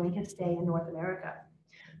discovers during his stay in North America.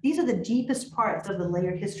 These are the deepest parts of the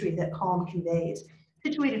layered history that Kalm conveys,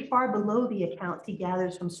 situated far below the accounts he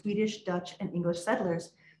gathers from Swedish, Dutch, and English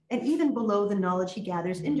settlers, and even below the knowledge he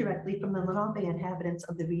gathers indirectly from the Lenape inhabitants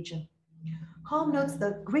of the region. Kalm notes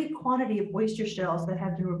the great quantity of oyster shells that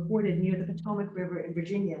have been reported near the Potomac River in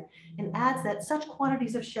Virginia, and adds that such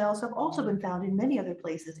quantities of shells have also been found in many other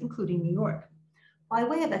places, including New York. By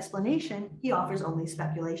way of explanation, he offers only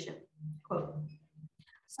speculation. Quote,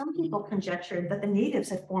 some people conjectured that the natives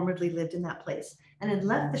had formerly lived in that place and had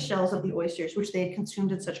left the shells of the oysters, which they had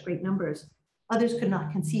consumed in such great numbers. Others could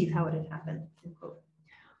not conceive how it had happened, end quote.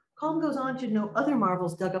 Kalm goes on to note other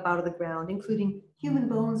marvels dug up out of the ground, including human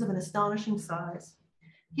bones of an astonishing size.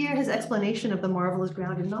 Here, his explanation of the marvel is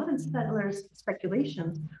grounded not in settlers'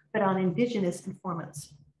 speculations, but on indigenous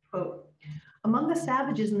informants. Quote, among the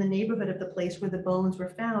savages in the neighborhood of the place where the bones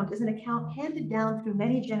were found is an account handed down through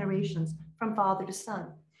many generations from father to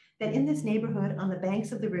son, that in this neighborhood on the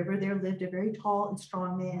banks of the river there lived a very tall and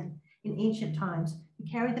strong man. In ancient times, he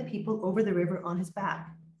carried the people over the river on his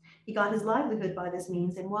back. He got his livelihood by this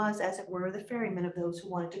means and was, as it were, the ferryman of those who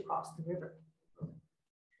wanted to cross the river.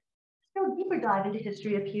 No deeper dive into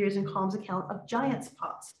history appears in Kalm's account of giant's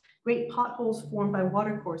pots, great potholes formed by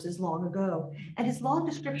watercourses long ago, and his long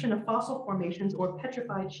description of fossil formations or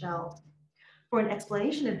petrified shells. For an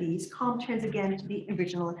explanation of these, Kalm turns again to the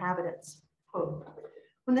original inhabitants. Quote,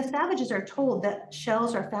 when the savages are told that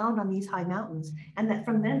shells are found on these high mountains, and that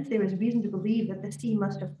from thence there is reason to believe that the sea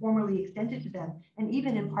must have formerly extended to them, and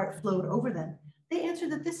even in part flowed over them, they answer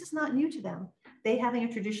that this is not new to them, they having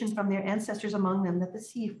a tradition from their ancestors among them that the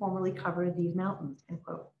sea formerly covered these mountains, end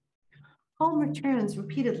quote. Kalm returns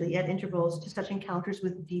repeatedly at intervals to such encounters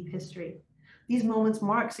with deep history. These moments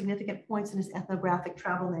mark significant points in his ethnographic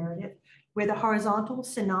travel narrative, where the horizontal,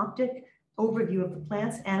 synoptic overview of the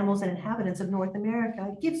plants, animals, and inhabitants of North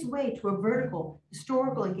America gives way to a vertical,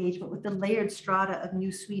 historical engagement with the layered strata of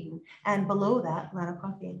New Sweden, and below that,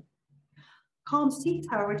 Lenape. Kalm seeks,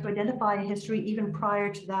 however, to identify a history even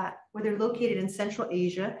prior to that, whether located in Central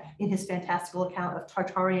Asia, in his fantastical account of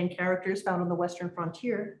Tartarian characters found on the western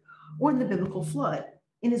frontier, or in the biblical flood,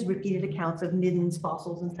 in his repeated accounts of middens,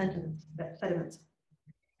 fossils, and sediments.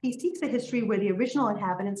 He seeks a history where the original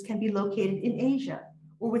inhabitants can be located in Asia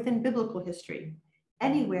or within biblical history,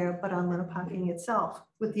 anywhere but on Lenape itself,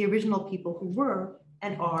 with the original people who were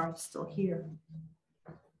and are still here.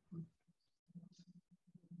 I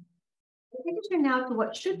think we turn now to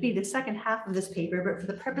what should be the second half of this paper, but for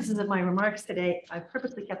the purposes of my remarks today, I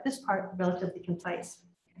purposely kept this part relatively concise.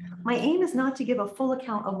 My aim is not to give a full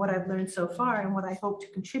account of what I've learned so far and what I hope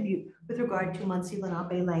to contribute with regard to Munsee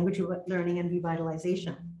Lenape language learning and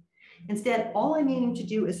revitalization. Instead, all I'm aiming to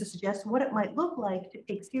do is to suggest what it might look like to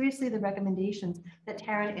take seriously the recommendations that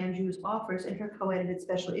Taryn Andrews offers in her co-edited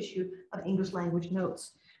special issue of English language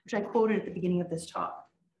notes, which I quoted at the beginning of this talk.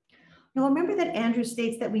 You'll remember that Andrews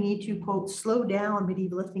states that we need to, quote, slow down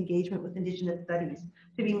medievalist engagement with Indigenous studies,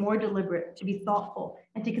 to be more deliberate, to be thoughtful,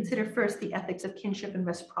 and to consider first the ethics of kinship and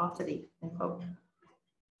reciprocity, end quote.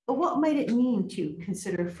 But what might it mean to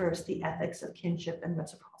consider first the ethics of kinship and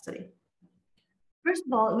reciprocity? First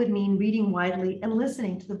of all, it would mean reading widely and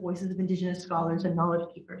listening to the voices of Indigenous scholars and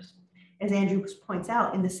knowledge keepers. As Andrew points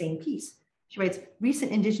out in the same piece, she writes,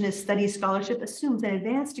 recent Indigenous studies scholarship assumes an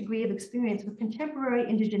advanced degree of experience with contemporary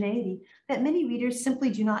indigeneity that many readers simply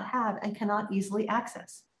do not have and cannot easily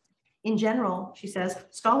access. In general, she says,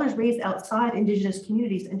 scholars raised outside Indigenous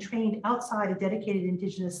communities and trained outside a dedicated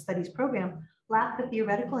Indigenous studies program lack the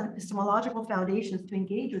theoretical and epistemological foundations to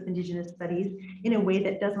engage with Indigenous studies in a way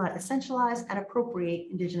that does not essentialize and appropriate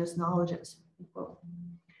Indigenous knowledges.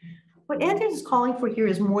 What Andrews is calling for here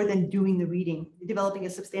is more than doing the reading, developing a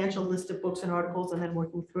substantial list of books and articles and then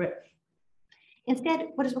working through it. Instead,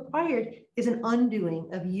 what is required is an undoing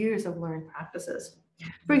of years of learned practices.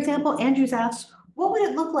 For example, Andrews asks, what would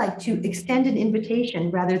it look like to extend an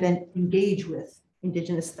invitation rather than engage with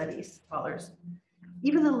Indigenous studies scholars?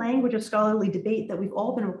 Even the language of scholarly debate that we've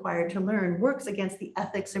all been required to learn works against the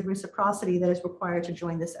ethics of reciprocity that is required to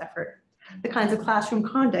join this effort. The kinds of classroom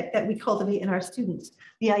conduct that we cultivate in our students,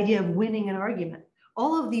 the idea of winning an argument,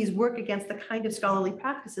 all of these work against the kind of scholarly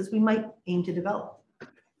practices we might aim to develop.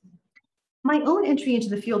 My own entry into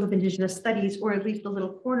the field of Indigenous studies, or at least a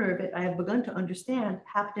little corner of it I have begun to understand,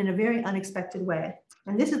 happened in a very unexpected way.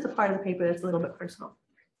 And this is the part of the paper that's a little bit personal.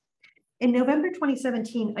 In November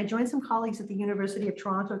 2017, I joined some colleagues at the University of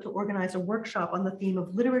Toronto to organize a workshop on the theme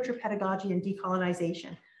of literature pedagogy and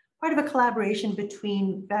decolonization, part of a collaboration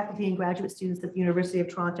between faculty and graduate students at the University of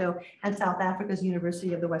Toronto and South Africa's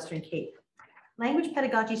University of the Western Cape. Language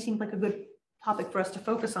pedagogy seemed like a good topic for us to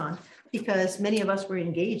focus on because many of us were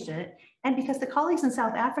engaged in it, and because the colleagues in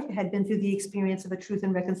South Africa had been through the experience of a truth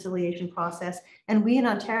and reconciliation process, and we in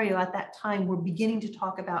Ontario at that time were beginning to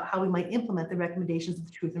talk about how we might implement the recommendations of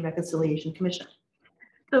the Truth and Reconciliation Commission.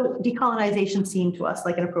 So decolonization seemed to us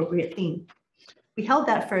like an appropriate theme. We held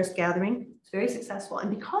that first gathering, it's very successful,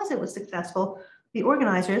 and because it was successful, the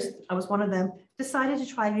organizers, I was one of them, decided to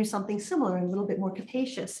try to do something similar and a little bit more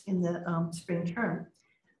capacious in the spring term.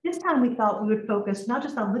 This time we thought we would focus not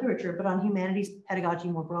just on literature, but on humanities pedagogy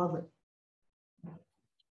more broadly.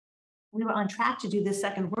 We were on track to do this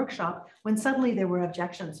second workshop when suddenly there were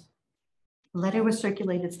objections. A letter was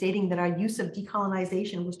circulated stating that our use of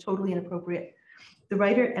decolonization was totally inappropriate. The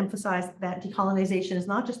writer emphasized that decolonization is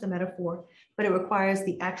not just a metaphor, but it requires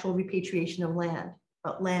the actual repatriation of land,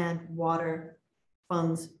 about land, water,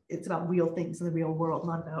 funds. It's about real things in the real world,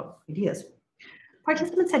 not about ideas.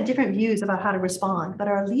 Participants had different views about how to respond, but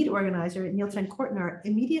our lead organizer, Nielsen Kortner,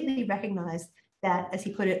 immediately recognized that, as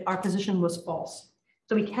he put it, our position was false.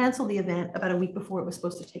 So we canceled the event about a week before it was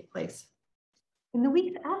supposed to take place. In the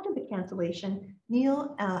weeks after the cancellation,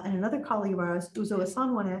 Neil and another colleague of ours, Uzo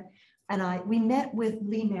Asanwane, and we met with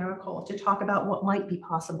Lee Maracle to talk about what might be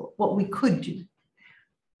possible, what we could do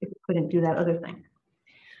if we couldn't do that other thing.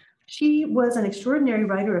 She was an extraordinary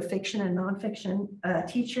writer of fiction and nonfiction, a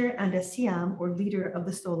teacher and a Siam, or leader of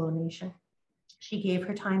the Solo Nation. She gave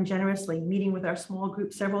her time generously, meeting with our small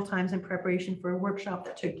group several times in preparation for a workshop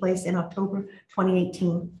that took place in October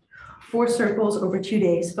 2018. 4 circles over 2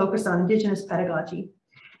 days focused on Indigenous pedagogy.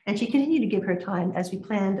 And she continued to give her time as we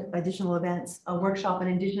planned additional events, a workshop on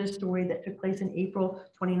Indigenous story that took place in April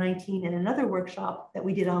 2019, and another workshop that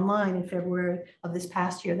we did online in February of this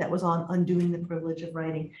past year that was on undoing the privilege of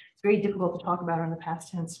writing. It's very difficult to talk about in the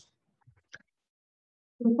past tense.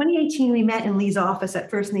 In 2018, we met in Lee's office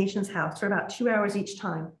at First Nations House for about 2 hours each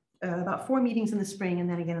time, about 4 meetings in the spring and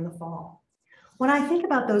then again in the fall. When I think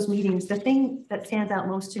about those meetings, the thing that stands out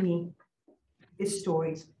most to me is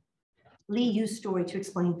stories. Lee used story to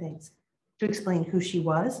explain things, to explain who she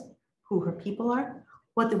was, who her people are,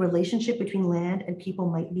 what the relationship between land and people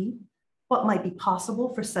might be, what might be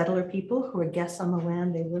possible for settler people who are guests on the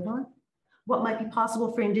land they live on, what might be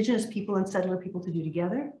possible for Indigenous people and settler people to do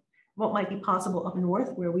together, what might be possible up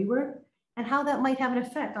north where we were, and how that might have an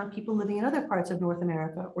effect on people living in other parts of North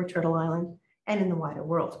America or Turtle Island and in the wider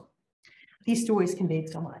world. These stories conveyed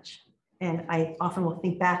so much, and I often will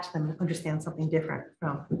think back to them and understand something different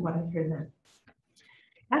from what I heard then.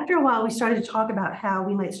 After a while, we started to talk about how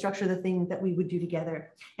we might structure the thing that we would do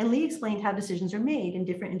together, and Lee explained how decisions are made in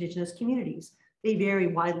different Indigenous communities. They vary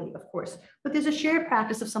widely, of course, but there's a shared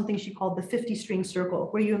practice of something she called the 50-string circle,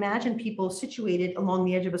 where you imagine people situated along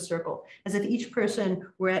the edge of a circle, as if each person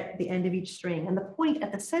were at the end of each string. And the point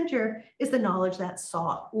at the center is the knowledge that's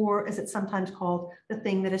sought, or as it's sometimes called, the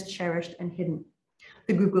thing that is cherished and hidden.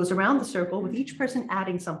 The group goes around the circle with each person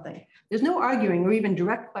adding something. There's no arguing or even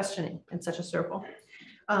direct questioning in such a circle.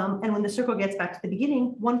 And when the circle gets back to the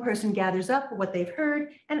beginning, one person gathers up what they've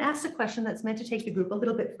heard and asks a question that's meant to take the group a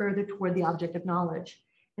little bit further toward the object of knowledge.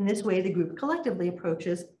 In this way, the group collectively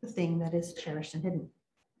approaches the thing that is cherished and hidden.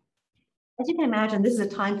 As you can imagine, this is a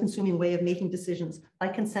time-consuming way of making decisions by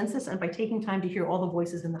consensus and by taking time to hear all the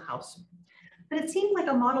voices in the house. But it seemed like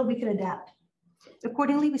a model we could adapt.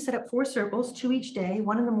 Accordingly, we set up 4 circles, 2 each day,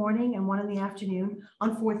 1 in the morning and 1 in the afternoon,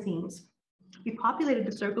 on 4 themes. We populated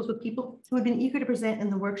the circles with people who had been eager to present in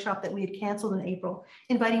the workshop that we had canceled in April,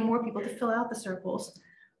 inviting more people to fill out the circles.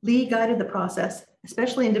 Lee guided the process,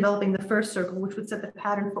 especially in developing the first circle, which would set the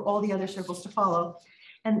pattern for all the other circles to follow.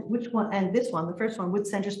 And this one, the first one, would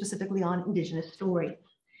center specifically on Indigenous story.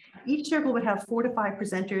 Each circle would have 4 to 5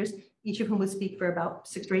 presenters, each of whom would speak for about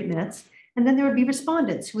 6 to 8 minutes. And then there would be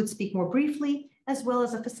respondents who would speak more briefly, as well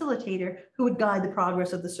as a facilitator who would guide the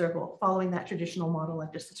progress of the circle, following that traditional model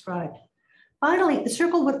I've just described. Finally, the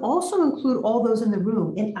circle would also include all those in the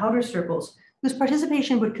room in outer circles, whose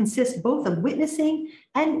participation would consist both of witnessing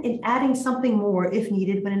and in adding something more if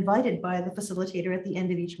needed when invited by the facilitator at the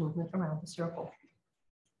end of each movement around the circle.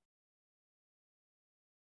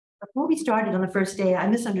 Before we started on the first day, I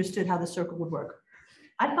misunderstood how the circle would work.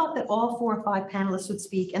 I thought that all 4 or 5 panelists would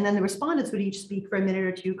speak, and then the respondents would each speak for a minute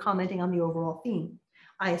or two, commenting on the overall theme.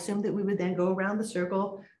 I assumed that we would then go around the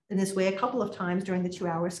circle in this way a couple of times during the 2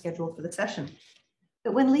 hours scheduled for the session.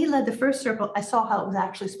 But when Lee led the first circle, I saw how it was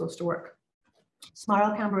actually supposed to work.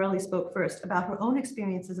 Smile Cambarelli spoke first about her own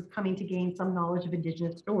experiences of coming to gain some knowledge of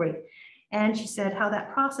Indigenous story. And she said how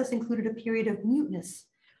that process included a period of muteness,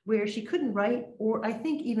 where she couldn't write or I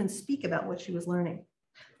think even speak about what she was learning.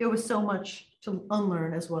 There was so much to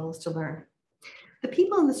unlearn as well as to learn. The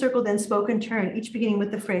people in the circle then spoke in turn, each beginning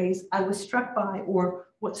with the phrase, "I was struck by," or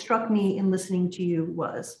 "what struck me in listening to you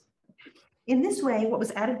was." In this way, what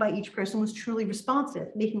was added by each person was truly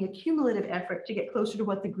responsive, making a cumulative effort to get closer to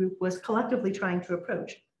what the group was collectively trying to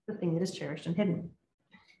approach, the thing that is cherished and hidden.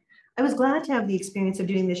 I was glad to have the experience of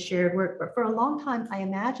doing this shared work, but for a long time, I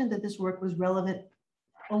imagined that this work was relevant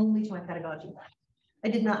only to my pedagogy. I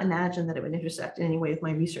did not imagine that it would intersect in any way with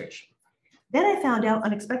my research. Then I found out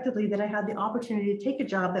unexpectedly that I had the opportunity to take a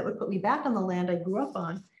job that would put me back on the land I grew up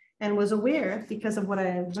on, and was aware, because of what I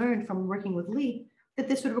had learned from working with Lee, that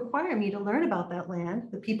this would require me to learn about that land,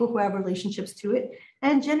 the people who have relationships to it,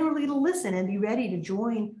 and generally to listen and be ready to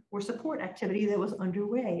join or support activity that was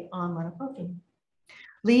underway on Lenape.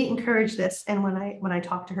 Lee encouraged this, and when I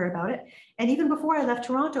talked to her about it, and even before I left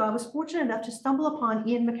Toronto, I was fortunate enough to stumble upon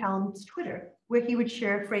Ian McCallum's Twitter, where he would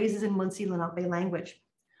share phrases in Munsee Lenape language.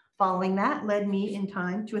 Following that led me in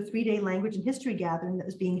time to a 3-day language and history gathering that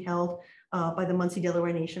was being held by the Munsee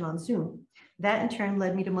Delaware Nation on Zoom. That in turn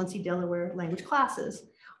led me to Munsee Delaware language classes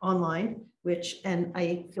online, and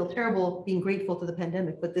I feel terrible being grateful to the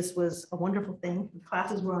pandemic, but this was a wonderful thing. The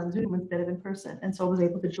classes were on Zoom instead of in person, and so I was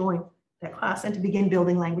able to join that class and to begin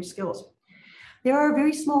building language skills. There are a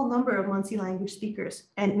very small number of Munsee language speakers,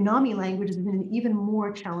 and Unami language is in an even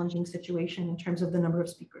more challenging situation in terms of the number of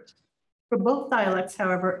speakers. For both dialects,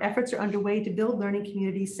 however, efforts are underway to build learning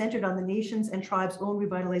communities centered on the nation's and tribes' own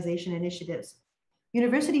revitalization initiatives.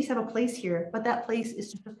 Universities have a place here, but that place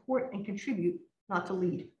is to support and contribute, not to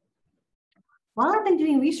lead. While I've been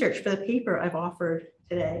doing research for the paper I've offered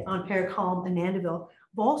today on Paracalm and Mandeville,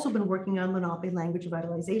 I've also been working on Lenape language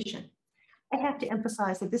revitalization. I have to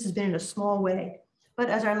emphasize that this has been in a small way, but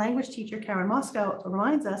as our language teacher, Karen Moscow,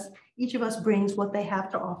 reminds us, each of us brings what they have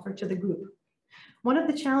to offer to the group. One of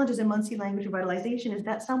the challenges in Munsee language revitalization is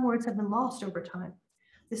that some words have been lost over time.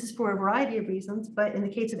 This is for a variety of reasons, but in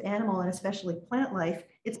the case of animal and especially plant life,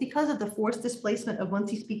 it's because of the forced displacement of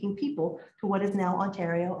Munsee-speaking people to what is now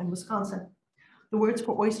Ontario and Wisconsin. The words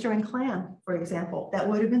for oyster and clam, for example, that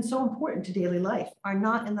would have been so important to daily life, are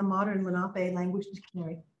not in the modern Lenape language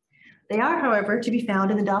dictionary. They are, however, to be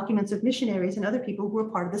found in the documents of missionaries and other people who were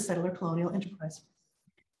part of the settler colonial enterprise.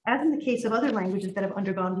 As in the case of other languages that have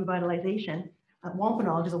undergone revitalization,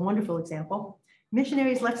 Wampanoag is a wonderful example.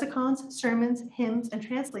 Missionaries' lexicons, sermons, hymns, and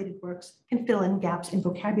translated works can fill in gaps in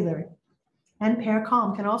vocabulary. And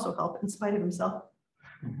Paracalm can also help in spite of himself.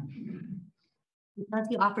 Because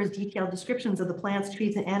he offers detailed descriptions of the plants,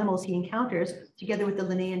 trees, and animals he encounters, together with the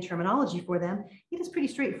Linnaean terminology for them, it is pretty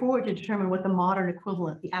straightforward to determine what the modern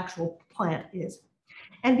equivalent, the actual plant, is.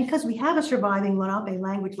 And because we have a surviving Lenape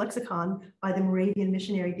language lexicon by the Moravian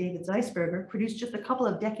missionary David Zeisberger, produced just a couple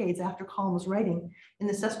of decades after Calm was writing in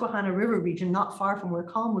the Susquehanna River region, not far from where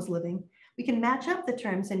Calm was living, we can match up the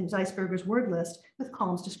terms in Zeisberger's word list with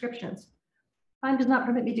Calm's descriptions. Time does not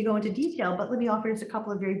permit me to go into detail, but let me offer just a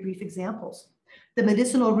couple of very brief examples. The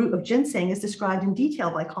medicinal root of ginseng is described in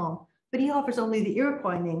detail by Calm, but he offers only the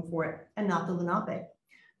Iroquois name for it and not the Lenape.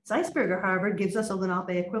 Zeisberger, however, gives us a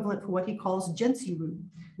Lenape equivalent for what he calls Jensi root,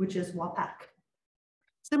 which is wapak.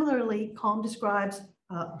 Similarly, Calm describes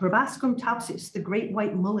Verbascum topsis, the great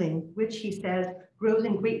white mullein, which he says grows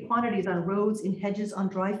in great quantities on roads, in hedges, on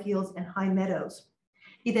dry fields, and high meadows.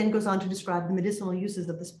 He then goes on to describe the medicinal uses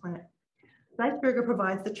of this plant. Zeisberger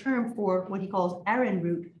provides the term for what he calls Aran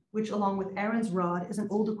root, which along with Aran's rod is an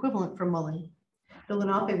old equivalent for mullein. The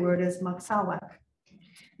Lenape word is maksawak.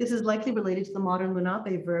 This is likely related to the modern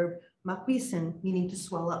Lenape verb makwisin, meaning to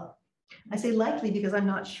swell up. I say likely because I'm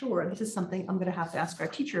not sure. This is something I'm going to have to ask our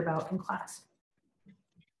teacher about in class.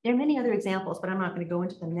 There are many other examples, but I'm not going to go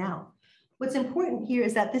into them now. What's important here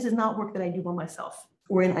is that this is not work that I do by myself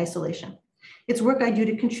or in isolation. It's work I do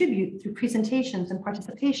to contribute through presentations and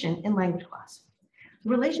participation in language class. The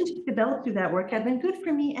relationships developed through that work have been good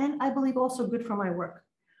for me and I believe also good for my work.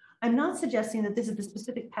 I'm not suggesting that this is the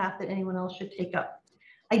specific path that anyone else should take up.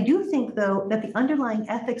 I do think, though, that the underlying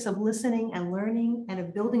ethics of listening and learning and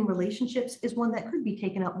of building relationships is one that could be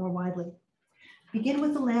taken up more widely. Begin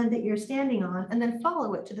with the land that you're standing on and then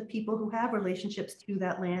follow it to the people who have relationships to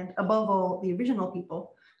that land, above all, the original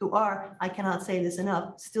people who are, I cannot say this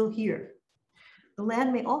enough, still here. The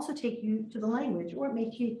land may also take you to the language, or it may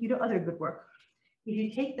take you to other good work. If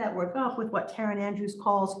you take that work up with what Taryn Andrews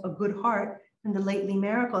calls a good heart, and the late Lee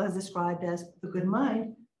Miracle has described as the good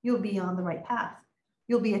mind, you'll be on the right path.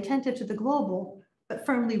 You'll be attentive to the global, but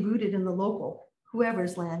firmly rooted in the local,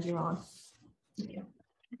 whoever's land you're on. Thank you.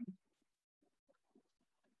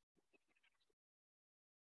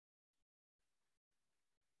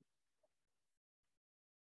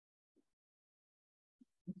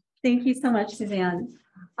 Thank you so much, Suzanne.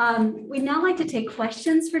 We'd now like to take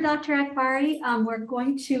questions for Dr. Akbari. We're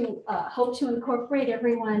going to hope to incorporate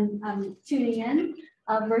everyone tuning in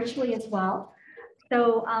virtually as well.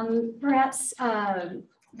 So perhaps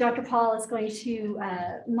Dr. Paul is going to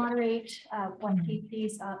moderate what he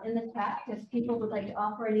sees in the chat. If people would like to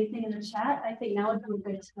offer anything in the chat, I think now would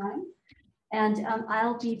be a good time. And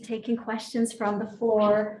I'll be taking questions from the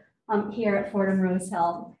floor here at Fordham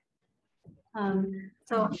Rosehill.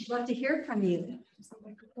 So I'd love to hear from you.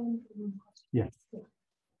 Yes.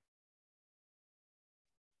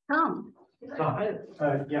 Tom.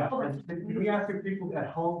 Yeah, can we ask if people at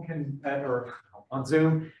home can, or on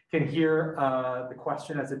Zoom, can hear the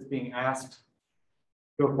question as it's being asked?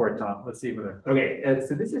 Go for it, Tom. Let's see whether. Okay,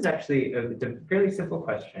 so this is actually a fairly simple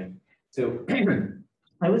question. So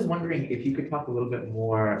I was wondering if you could talk a little bit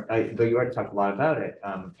more, though you already talked a lot about it,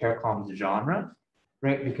 Paracom's genre,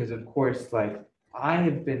 right? Because of course, like I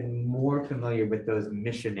have been more familiar with those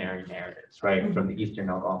missionary narratives, right, from the Eastern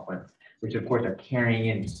Algonquins, which of course are carrying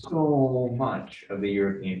in so much of the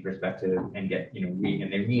European perspective and get, and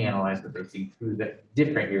they reanalyze what they see through the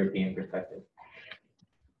different European perspective.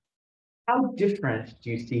 How different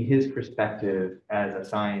do you see his perspective as a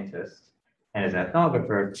scientist and as an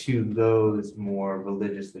ethnographer to those more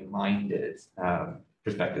religiously minded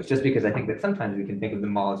perspectives? Just because I think that sometimes we can think of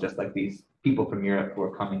them all as just like these people from Europe who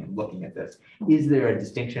are coming and looking at this. Is there a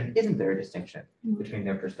distinction? Isn't there a distinction between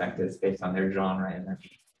their perspectives based on their genre and their?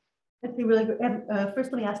 That's really good.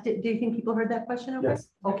 First, let me ask, do you think people heard that question? Okay? Yes.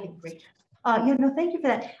 Okay, great. Yeah, no, thank you for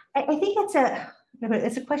that. I think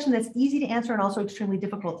it's a question that's easy to answer and also extremely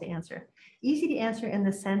difficult to answer. Easy to answer in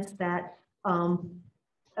the sense that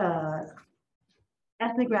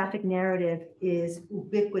ethnographic narrative is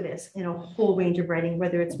ubiquitous in a whole range of writing,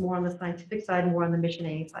 whether it's more on the scientific side, more on the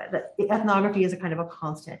missionary side. The ethnography is a kind of a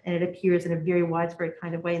constant, and it appears in a very widespread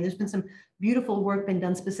kind of way. And there's been some beautiful work been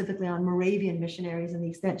done specifically on Moravian missionaries and the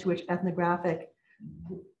extent to which ethnographic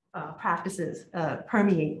practices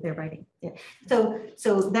permeate their writing. Yeah. So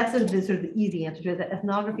that's the sort of the easy answer to it. That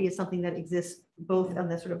ethnography is something that exists both on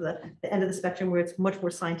the sort of the end of the spectrum where it's much more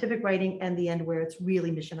scientific writing and the end where it's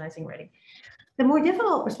really missionizing writing. The more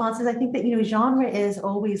difficult response is I think that, genre is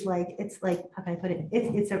always like, it's like, how can I put it?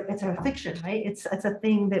 It's a fiction, right? It's a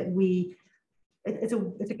thing that it's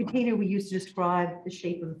a container we use to describe the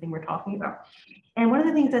shape of the thing we're talking about. And one of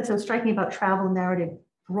the things that's so striking about travel narrative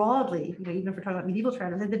broadly, even if we're talking about medieval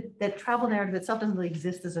travel, that travel narrative itself doesn't really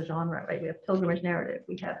exist as a genre, right? We have pilgrimage narrative,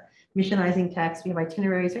 we have missionizing text, we have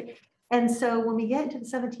itineraries, right? And so when we get into the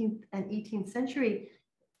 17th and 18th century,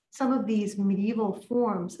 some of these medieval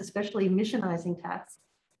forms, especially missionizing texts,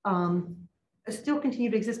 still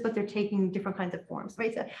continue to exist, but they're taking different kinds of forms,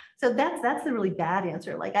 right? So that's the really bad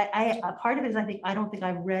answer. Like part of it is I don't think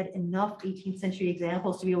I've read enough 18th century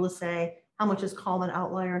examples to be able to say how much is common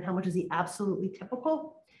outlier and how much is the absolutely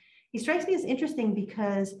typical. He strikes me as interesting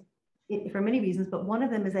because for many reasons, but one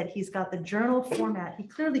of them is that he's got the journal format. He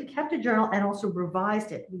clearly kept a journal and also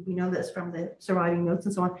revised it. We know this from the surviving notes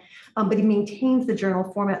and so on, but he maintains the journal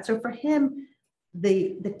format. So for him,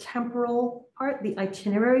 the temporal part, the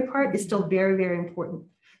itinerary part is still very, very important.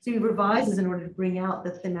 So he revises in order to bring out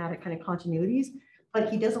the thematic kind of continuities, but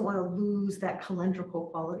he doesn't want to lose that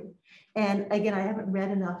calendrical quality. And again, I haven't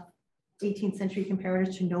read enough 18th century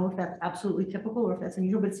comparators to know if that's absolutely typical or if that's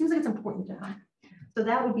unusual, but it seems like it's important to him. So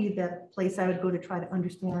that would be the place I would go to try to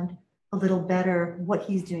understand a little better what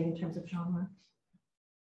he's doing in terms of genre.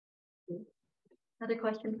 Another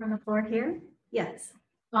question from the floor here? Yes.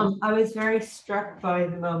 I was very struck by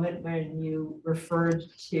the moment when you referred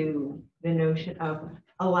to the notion of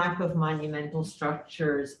a lack of monumental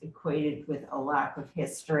structures equated with a lack of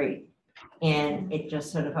history. And it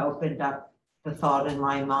just sort of opened up the thought in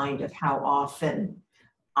my mind of how often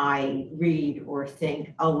I read or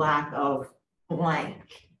think a lack of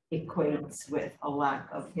blank equates with a lack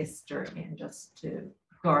of history, and just to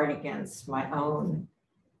guard against my own,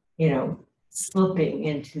 slipping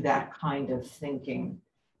into that kind of thinking.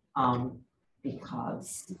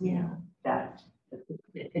 Because, that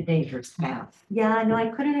a dangerous path. Yeah, no, I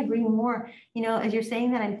couldn't agree more. As you're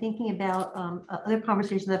saying that, I'm thinking about other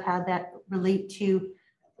conversations I've had that relate to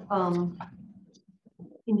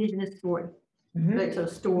Indigenous story. Right? So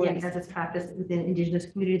story as it's practiced within Indigenous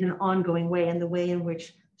communities in an ongoing way, and the way in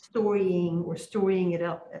which storying it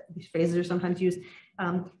up, these phrases are sometimes used.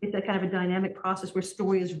 It's a kind of a dynamic process where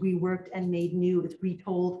story is reworked and made new. It's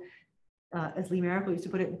retold. As Lee Miracle used to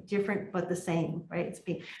put it, different but the same, right? It's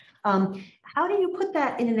being, how do you put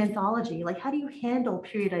that in an anthology? Like, how do you handle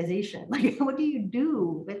periodization? Like, what do you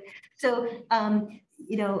do? So,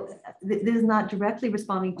 this is not directly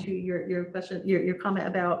responding to your question, your comment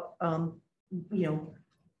about, how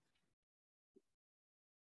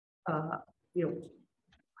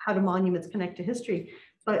do monuments connect to history?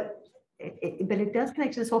 But it does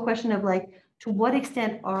connect to this whole question of like, to what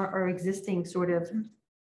extent are our existing sort of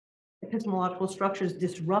epistemological structures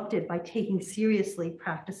disrupted by taking seriously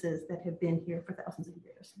practices that have been here for thousands of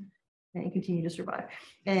years and continue to survive.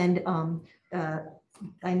 And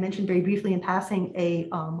I mentioned very briefly in passing a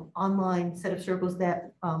online set of circles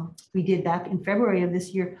that we did back in February of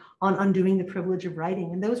this year on undoing the privilege of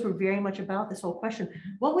writing. And those were very much about this whole question.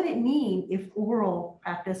 What would it mean if oral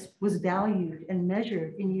practice was valued and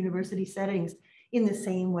measured in university settings in the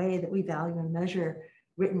same way that we value and measure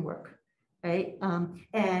written work? Right.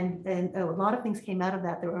 And a lot of things came out of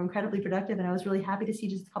that were incredibly productive. And I was really happy to see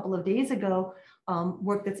just a couple of days ago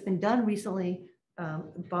work that's been done recently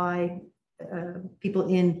by people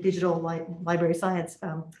in digital library science,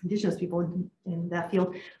 Indigenous people in that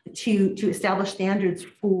field, to establish standards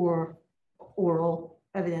for oral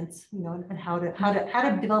evidence, and how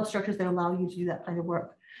to develop structures that allow you to do that kind of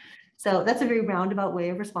work. So that's a very roundabout way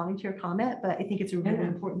of responding to your comment, but I think it's a really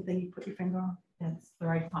important thing you put your finger on. That's the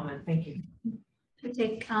right comment. Thank you. We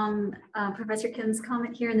take Professor Kim's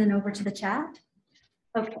comment here and then over to the chat.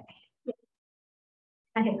 Okay.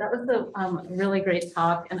 I think that was a really great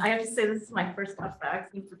talk. And I have to say, this is my first talk back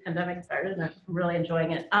since the pandemic started, and I'm really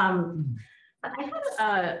enjoying it. But I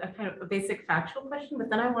had a kind of a basic factual question, but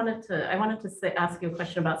then I wanted to ask you a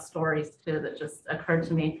question about stories too, that just occurred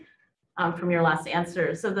to me from your last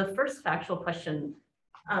answer. So the first factual question,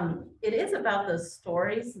 it is about the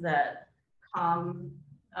stories that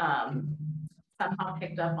somehow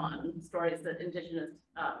picked up on stories that Indigenous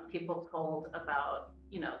people told about,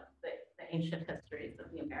 the ancient histories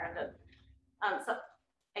of the Americas. So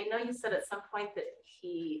I know you said at some point that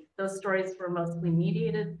those stories were mostly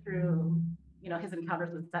mediated through, his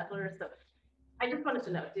encounters with settlers. So I just wanted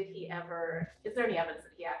to know, is there any evidence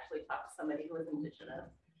that he actually talked to somebody who was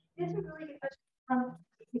Indigenous? It's a really good question.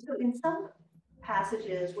 So in some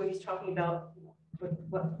passages where he's talking about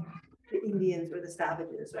what the Indians or the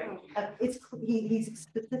savages, right? He's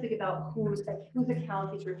specific about whose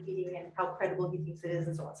account he's repeating and how credible he thinks it is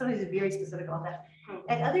and so on. Sometimes he's very specific on that.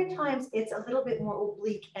 At other times, it's a little bit more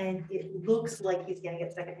oblique and it looks like he's getting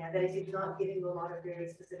it secondhand. That is, he's not giving you a lot of very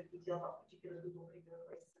specific detail about particular people, particular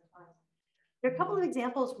places sometimes. There are a couple of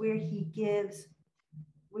examples where he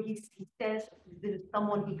says there's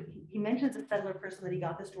someone, he mentions a settler person that he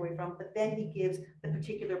got the story from, but then he gives the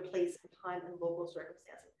particular place and time and local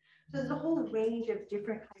circumstances. So there's a whole range of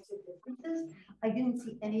different kinds of differences. I didn't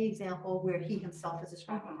see any example where he himself is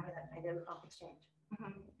describing that kind of exchange.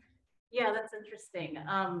 Yeah, that's interesting.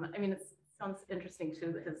 I mean, it sounds interesting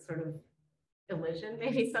too, his sort of illusion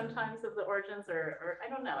maybe sometimes of the origins, or I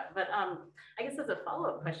don't know. But I guess as a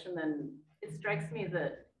follow-up question, then it strikes me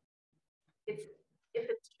that if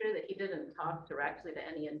it's true that he didn't talk directly to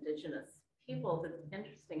any Indigenous peoples, it's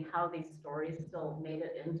interesting how these stories still made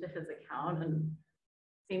it into his account and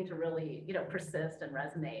seem to really, persist and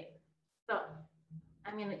resonate. So,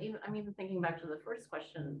 I mean, I'm even thinking back to the first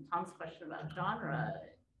question, Tom's question about genre,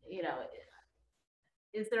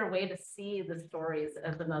 is there a way to see the stories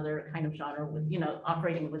as another kind of genre with,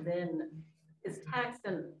 operating within his text?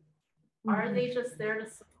 And are they just there to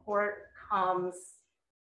support Calm's,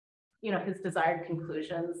 his desired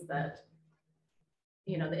conclusions that,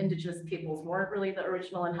 the indigenous peoples weren't really the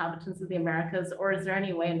original inhabitants of the Americas? Or is there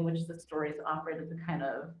any way in which the stories operate as a kind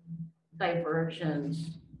of divergent,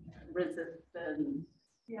 resistant,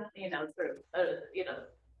 sort of,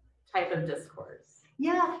 type of discourse?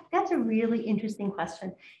 Yeah, that's a really interesting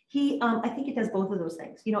question. I think it does both of those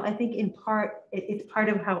things. I think in part, it's part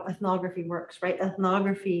of how ethnography works, right?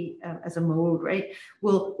 Ethnography as a mode, right?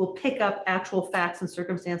 Will pick up actual facts and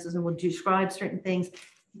circumstances and will describe certain things,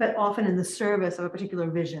 but often in the service of a particular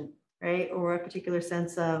vision, right? Or a particular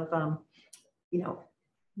sense of,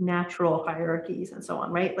 natural hierarchies and so on,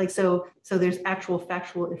 right? Like, so there's actual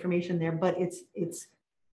factual information there, but it's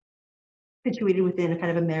situated within a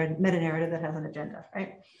kind of a meta-narrative that has an agenda,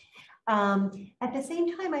 right? At the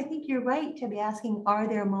same time, I think you're right to be asking, are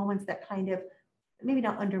there moments that kind of, maybe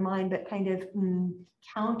not undermine, but kind of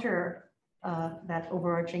counter that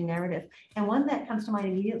overarching narrative? And one that comes to mind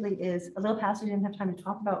immediately is a little passage I didn't have time to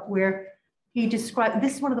talk about, where he described,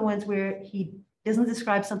 this is one of the ones where he doesn't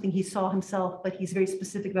describe something he saw himself, but he's very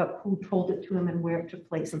specific about who told it to him and where it took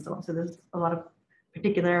place and so on. So there's a lot of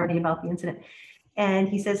particularity about the incident. And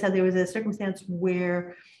he says how there was a circumstance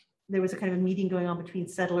where there was a kind of a meeting going on between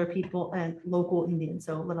settler people and local Indians,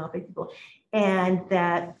 so Lenape people, and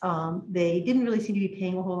that they didn't really seem to be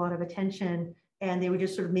paying a whole lot of attention, and they were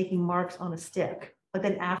just sort of making marks on a stick. But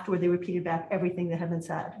then afterward, they repeated back everything that had been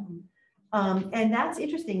said. And that's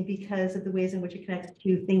interesting because of the ways in which it connects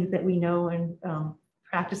to things that we know and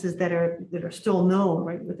practices that are still known,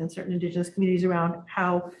 right, within certain indigenous communities around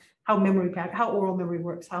how oral memory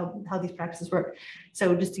works, how these practices work.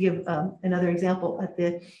 So just to give another example, at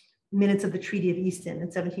the minutes of the Treaty of Easton in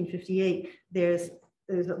 1758, there's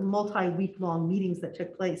a multi-week-long meetings that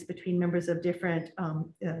took place between members of different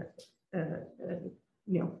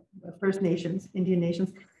First Nations, Indian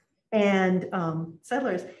nations, and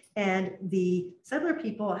settlers. And the settler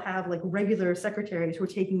people have like regular secretaries who are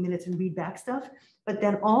taking minutes and read back stuff. But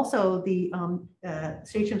then also the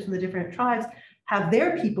sachems from the different tribes have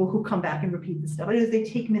their people who come back and repeat the stuff. It is, they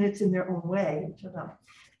take minutes in their own way.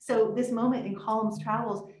 So this moment in Column's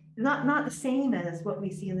travels is not the same as what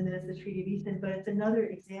we see in the minutes of the Treaty of Easton, but it's another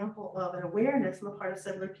example of an awareness on the part of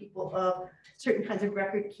settler people of certain kinds of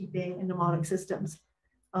record keeping and mnemonic systems.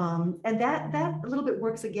 And that a little bit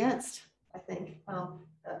works against, I think,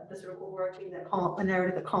 the sort of overarching a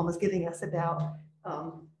narrative that Colm is giving us about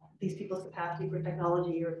these people's capacity for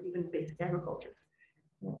technology or even basic agriculture.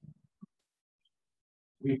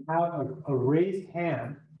 We have a raised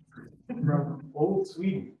hand from Old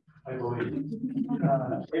Sweden, I believe.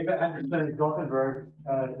 Eva Anderson Gothenburg,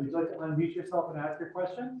 would you like to unmute yourself and ask your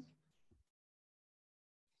question?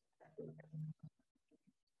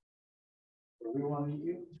 Do we want to meet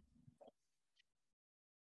you?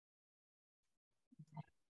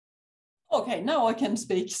 Okay, now I can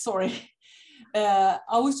speak, sorry. I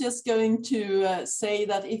was just going to say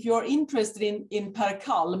that if you're interested in Per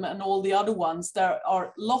Kalm and all the other ones, there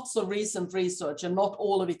are lots of recent research and not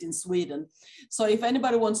all of it in Sweden. So if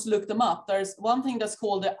anybody wants to look them up, there's one thing that's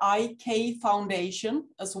called the IK Foundation,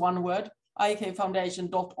 as one word,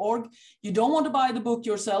 ikfoundation.org. You don't want to buy the book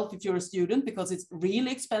yourself if you're a student because it's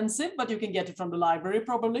really expensive, but you can get it from the library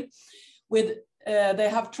probably. They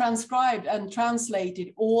have transcribed and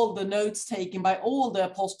translated all the notes taken by all the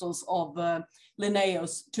apostles of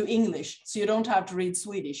Linnaeus to English, so you don't have to read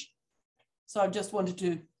Swedish. So I just wanted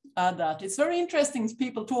to add that. It's very interesting,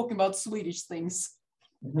 people talking about Swedish things.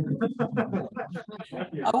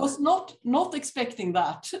 I was not expecting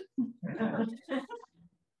that.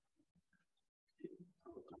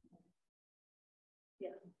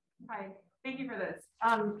 Hi, thank you for this.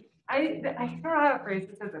 I don't know how to phrase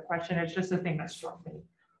this as a question. It's just a thing that struck me,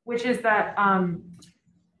 which is that I'm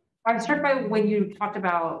struck by when you talked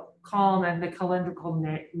about Calm and the calendrical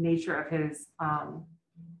nature of his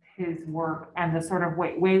work and the sort of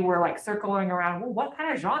way we're like circling around, well, what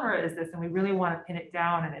kind of genre is this? And we really want to pin it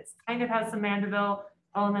down. And it's kind of has some Mandeville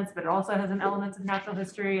elements, but it also has an elements of natural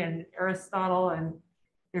history and Aristotle, and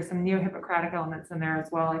there's some neo-Hippocratic elements in there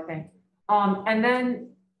as well, I think. And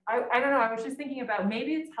then I don't know, I was just thinking about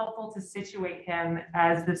maybe it's helpful to situate him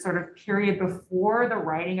as the sort of period before the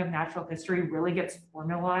writing of natural history really gets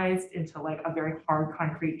formalized into like a very hard,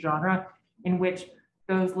 concrete genre, in which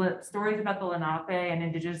those stories about the Lenape and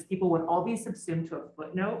indigenous people would all be subsumed to a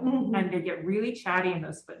footnote, and they get really chatty in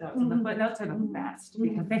those footnotes. And the footnotes are the best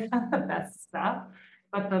because they have the best stuff.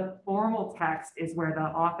 But the formal text is where the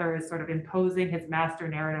author is sort of imposing his master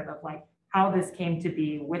narrative of like how this came to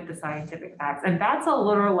be with the scientific facts. And that's a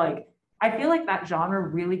little like, I feel like that genre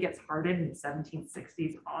really gets hardened in the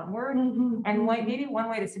 1760s onward. And like maybe one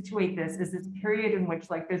way to situate this is this period in which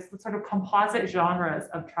like there's sort of composite genres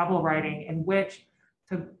of travel writing in which,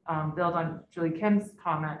 to build on Julie Kim's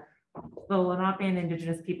comment, the Lenape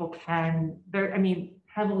indigenous people can, they're, I mean,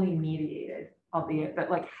 heavily mediated, albeit,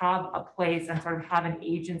 but like have a place and sort of have an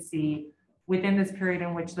agency within this period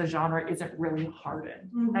in which the genre isn't really hardened.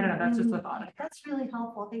 I don't know, that's just a thought. That's really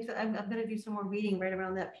helpful. Thanks. I'm going to do some more reading right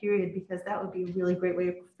around that period because that would be a really great way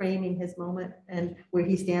of framing his moment and where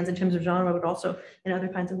he stands in terms of genre, but also in other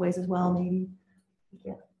kinds of ways as well, maybe.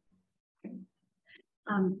 Yeah.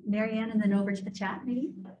 Marianne, and then over to the chat,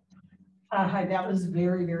 maybe. Hi, that was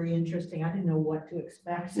very, very interesting. I didn't know what to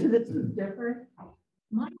expect. So this is different.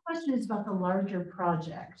 My question is about the larger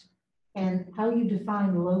project and how you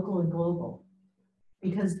define local and global.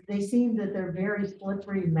 Because they seem that they're very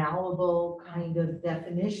slippery, malleable kind of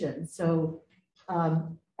definitions. So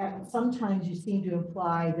sometimes you seem to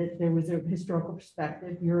imply that there was a historical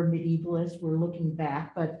perspective. You're a medievalist, we're looking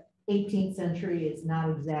back, but 18th century is not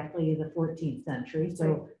exactly the 14th century.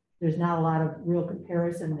 So there's not a lot of real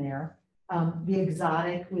comparison there. The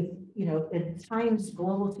exotic with, you know, at times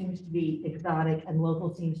global seems to be exotic and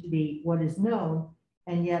local seems to be what is known.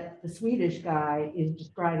 And yet the Swedish guy is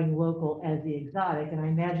describing local as the exotic. And I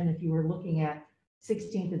imagine if you were looking at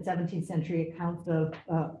 16th and 17th century accounts of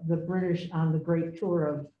the British on the Great Tour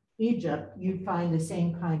of Egypt, you'd find the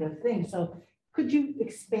same kind of thing. So could you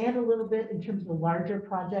expand a little bit in terms of the larger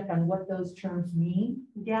project on what those terms mean?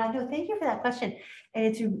 Yeah, no, thank you for that question.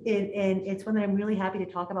 And it's one that I'm really happy to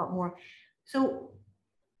talk about more. So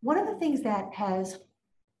one of the things that has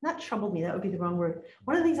not troubled me, that would be the wrong word.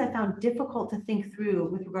 One of the things I found difficult to think through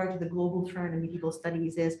with regard to the global turn in medieval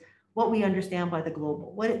studies is what we understand by the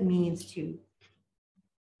global, what it means to,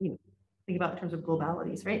 you know, think about in terms of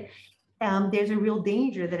globalities, right? There's a real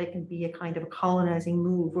danger that it can be a kind of a colonizing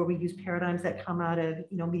move where we use paradigms that come out of,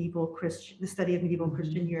 you know, medieval Christian, the study of medieval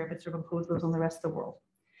Christian Europe and sort of impose those on the rest of the world.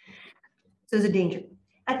 So there's a danger.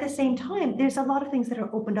 At the same time, there's a lot of things that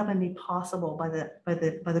are opened up and made possible by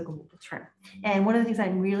the global term. And one of the things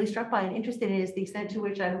I'm really struck by and interested in is the extent to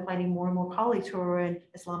which I'm finding more and more colleagues who are in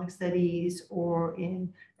Islamic studies or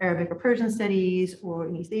in Arabic or Persian studies or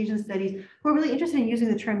in East Asian studies who are really interested in using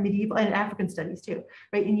the term medieval, and African studies too,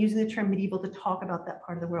 right? And using the term medieval to talk about that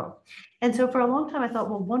part of the world. And so for a long time, I thought,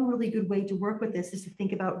 well, one really good way to work with this is to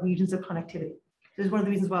think about regions of connectivity. This is one of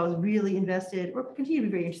the reasons why I was really invested, or continue to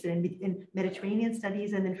be very interested in Mediterranean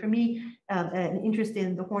studies. And then for me, an interest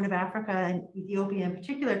in the Horn of Africa and Ethiopia in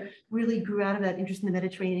particular really grew out of that interest in the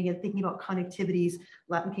Mediterranean and thinking about connectivities,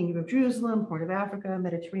 Latin Kingdom of Jerusalem, Horn of Africa,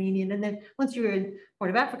 Mediterranean. And then once you're in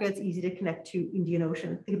Horn of Africa, it's easy to connect to Indian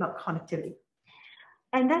Ocean, think about connectivity.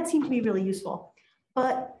 And that seemed to be really useful.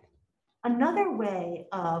 But another way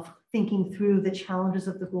of thinking through the challenges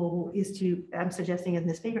of the global is to, I'm suggesting in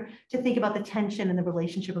this paper, to think about the tension and the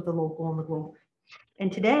relationship of the local and the global. And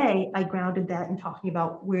today I grounded that in talking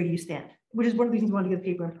about where do you stand, which is one of the reasons I wanted to get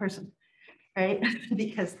the paper in person, right?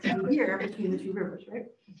 Because you're here between the two rivers, right?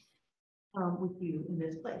 With you in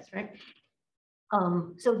this place, right?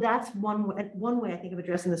 So that's one way I think of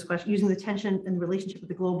addressing this question, using the tension and the relationship of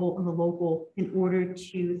the global and the local in order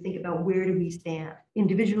to think about where do we stand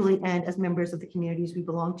individually and as members of the communities we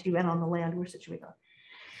belong to and on the land we're situated on.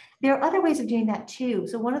 There are other ways of doing that too.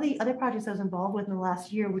 So one of the other projects I was involved with in the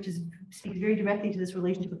last year, which speaks very directly to this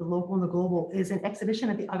relationship with the local and the global, is an exhibition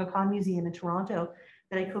at the Aga Khan Museum in Toronto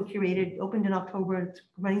that I co-curated, opened in October, and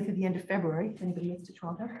running through the end of February, if anybody gets to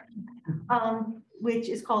Toronto, which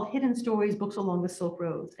is called Hidden Stories, Books Along the Silk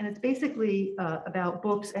Roads. And it's basically about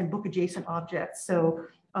books and book adjacent objects. So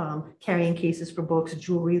carrying cases for books,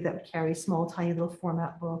 jewelry that would carry small, tiny little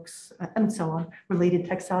format books, and so on, related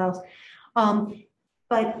textiles.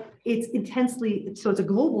 But it's intensely, so it's a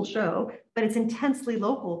global show, but it's intensely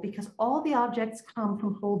local because all the objects come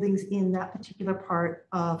from holdings in that particular part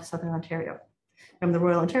of Southern Ontario. From the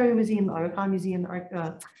Royal Ontario Museum, the Aga Khan Museum,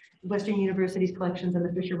 Western University's collections, and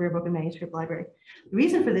the Fisher Rare Book and Manuscript Library. The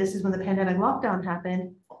reason for this is when the pandemic lockdown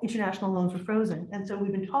happened, international loans were frozen. And so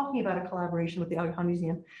we've been talking about a collaboration with the Aga Khan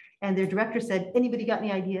Museum, and their director said, anybody got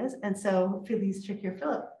any ideas? And so Phyllis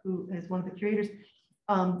Philip, who is one of the curators,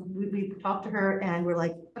 we talked to her and we're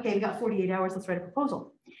like, okay, we got 48 hours, let's write a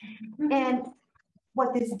proposal. And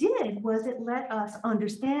what this did was it let us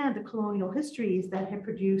understand the colonial histories that had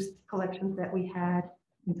produced collections that we had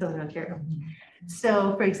in Southern Ontario.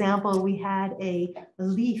 So for example, we had a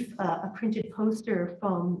leaf, a printed poster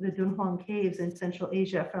from the Dunhuang Caves in Central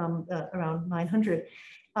Asia from around 900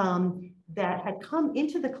 that had come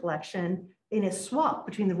into the collection in a swap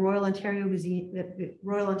between the Royal Ontario Museum, the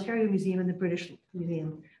Royal Ontario Museum and the British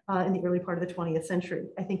Museum in the early part of the 20th century.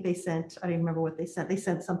 I think they sent, I don't remember what they sent. They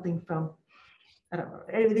sent something from, I don't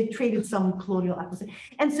know, they traded some colonial acquisition.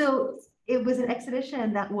 And so it was an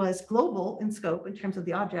exhibition that was global in scope in terms of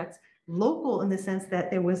the objects, local in the sense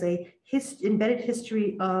that there was a embedded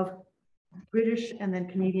history of British and then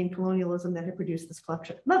Canadian colonialism that had produced this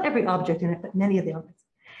collection. Not every object in it, but many of the objects.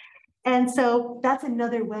 And so that's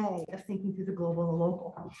another way of thinking through the global and the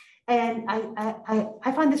local. And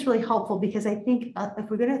I find this really helpful because I think if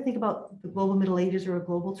we're going to think about the global Middle Ages or a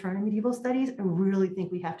global turn in medieval studies, I really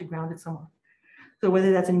think we have to ground it somewhere. So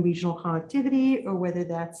whether that's in regional connectivity or whether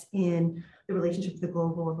that's in the relationship with the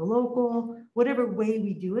global and the local, whatever way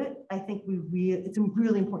we do it, I think it's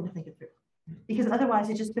really important to think it through. Because otherwise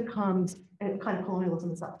it just becomes a kind of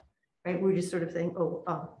colonialism itself, right? We're just sort of saying,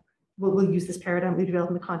 we'll use this paradigm we developed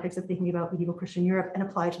in the context of thinking about medieval Christian Europe and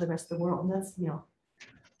apply it to the rest of the world. And that's,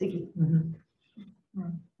 sticky.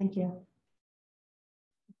 Thank you.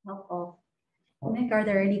 Helpful. Nick, are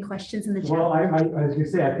there any questions in the chat? Well, I was going to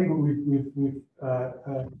say, I think we've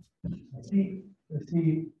let's see,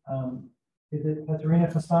 is it Katerina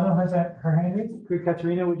Fasano has her hand raised? Good,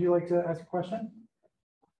 Katerina, would you like to ask a question?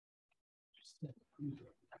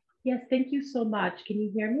 Yes, thank you so much. Can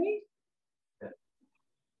you hear me?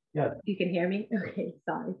 Yeah. You can hear me? Okay,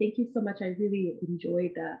 sorry. Thank you so much. I really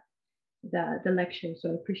enjoyed the lecture, so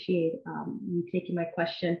I appreciate you taking my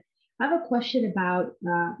question. I have a question about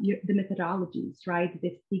the methodologies, right?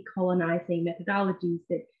 This decolonizing methodologies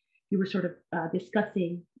that you were sort of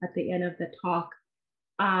discussing at the end of the talk.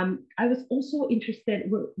 I was also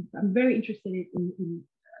interested, I'm very interested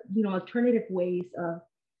in alternative ways of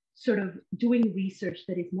sort of doing research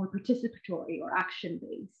that is more participatory or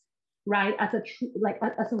action-based, right? As a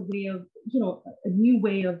way of, a new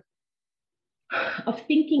way of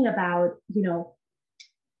thinking about,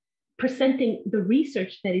 presenting the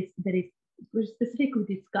research that is we're specifically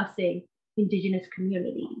discussing Indigenous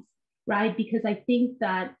communities, right? Because I think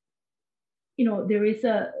that, there is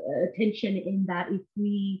a tension in that if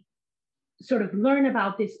we sort of learn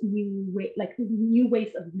about this new way, like new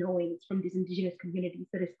ways of knowing from these Indigenous communities,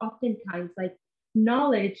 that is oftentimes like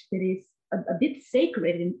knowledge that is a bit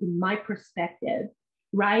sacred in my perspective,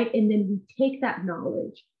 right? And then we take that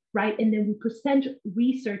knowledge, right? And then we present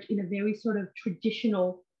research in a very sort of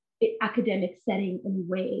traditional academic setting in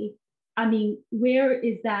a way. I mean, where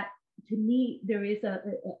is that? To me, there is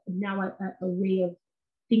now a way of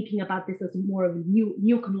thinking about this as more of a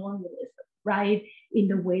new colonialism, right? In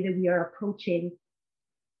the way that we are approaching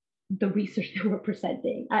the research that we're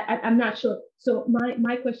presenting. I'm not sure. So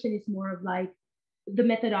my question is more of like the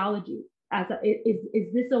methodology.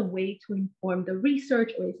 Is this a way to inform the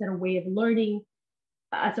research, or is it a way of learning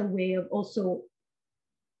as a way of also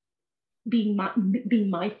being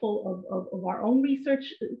mindful of our own research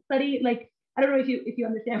study? Like, I don't know if you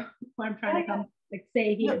understand what I'm trying to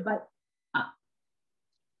say here, but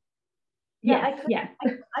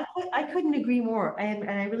I couldn't agree more, and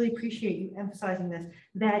I really appreciate you emphasizing this.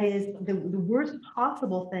 That is, the worst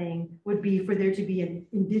possible thing would be for there to be an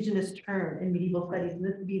Indigenous turn in medieval studies, and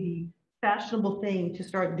this would be the fashionable thing to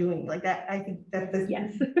start doing. Like that, I think that's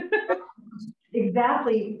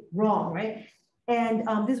exactly wrong, right? And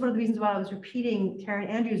this is one of the reasons why I was repeating Karen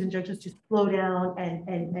Andrews' injunctions to slow down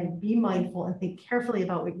and be mindful and think carefully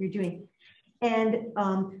about what you're doing. And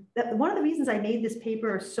one of the reasons I made this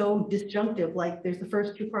paper so disjunctive, like there's the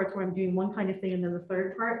first two parts where I'm doing one kind of thing, and then the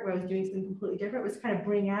third part where I was doing something completely different, was kind of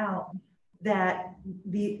bring out that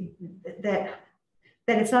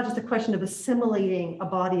it's not just a question of assimilating a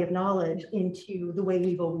body of knowledge into the way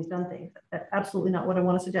we've always done things. That's absolutely not what I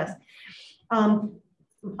want to suggest.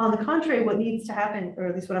 On the contrary, what needs to happen, or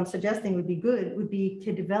at least what I'm suggesting would be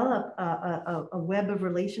to develop a web of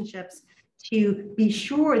relationships, to be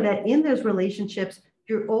sure that in those relationships,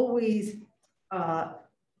 you're always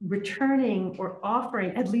returning or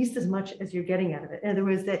offering at least as much as you're getting out of it. In other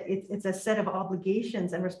words, that it's a set of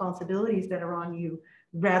obligations and responsibilities that are on you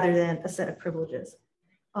rather than a set of privileges.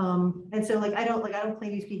 And so I don't claim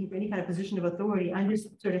to be speaking for any kind of position of authority. I'm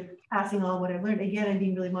just sort of passing on what I've learned. Again, I'm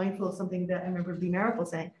being really mindful of something that I remember Lee Maracle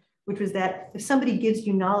saying, which was that if somebody gives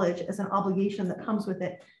you knowledge as an obligation that comes with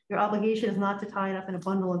it, your obligation is not to tie it up in a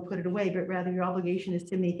bundle and put it away, but rather your obligation is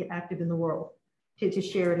to make it active in the world, to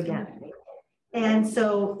share it again. And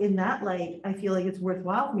so in that light, I feel like it's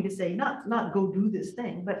worthwhile for me to say, not go do this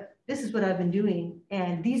thing, but this is what I've been doing.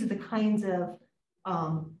 And these are the kinds of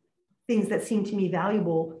things that seem to me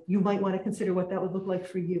valuable. You might want to consider what that would look like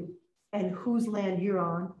for you, and whose land you're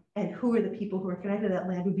on, and who are the people who are connected to that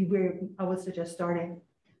land would be where I would suggest starting.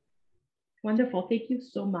 Wonderful. Thank you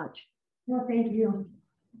so much. No, thank you.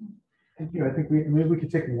 Thank you. I think maybe we could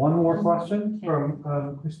take one more question from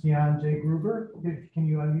Christiane J. Gruber. Can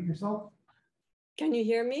you unmute yourself? Can you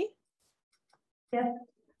hear me? Yes.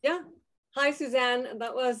 Yeah. Hi, Suzanne.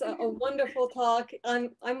 That was a wonderful talk.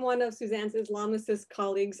 I'm one of Suzanne's Islamicist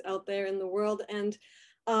colleagues out there in the world, and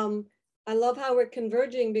I love how we're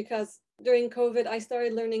converging because during COVID, I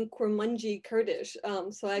started learning Kurmanji Kurdish,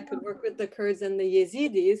 so I could work with the Kurds and the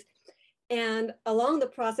Yazidis. And along the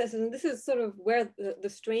process, and this is sort of where the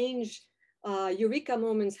strange eureka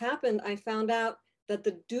moments happened, I found out that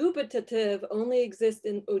the dubitative only exists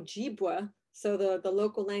in Ojibwa, so the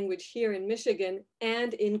local language here in Michigan,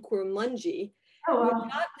 and in Kurmanji,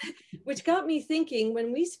 which got me thinking,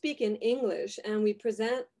 when we speak in English and we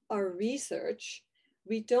present our research,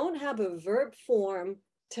 we don't have a verb form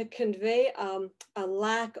to convey a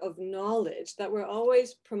lack of knowledge, that we're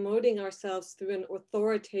always promoting ourselves through an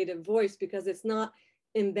authoritative voice because it's not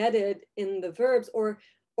embedded in the verbs or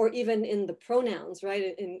even in the pronouns,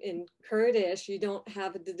 right? In Kurdish, you don't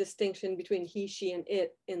have the distinction between he, she, and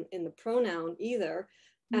it in the pronoun either.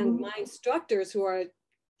 And my instructors, who are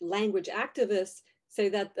language activists, say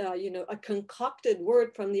that, you know, a concocted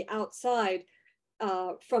word from the outside,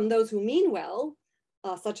 from those who mean well,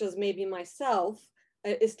 such as maybe myself,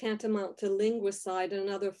 is tantamount to linguicide,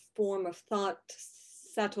 another form of thought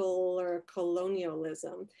settle or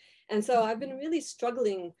colonialism. And so I've been really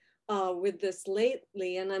struggling with this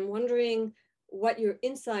lately, and I'm wondering what your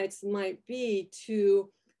insights might be to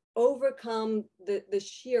overcome the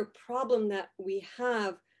sheer problem that we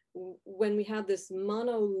have when we have this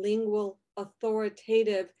monolingual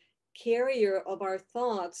authoritative carrier of our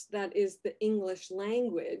thoughts that is the English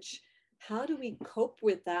language. How do we cope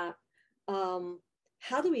with that?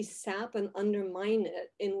 How do we sap and undermine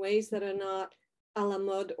it in ways that are not a la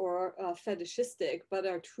mode or fetishistic, but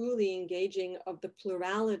are truly engaging of the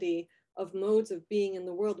plurality of modes of being in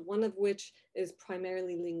the world, one of which is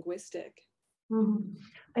primarily linguistic?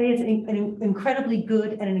 I think it's an incredibly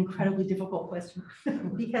good and an incredibly difficult question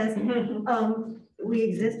because we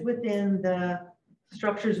exist within the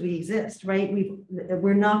structures we exist, right?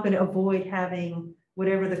 We're not going to avoid having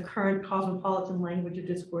whatever the current cosmopolitan language of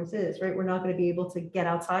discourse is, right? We're not going to be able to get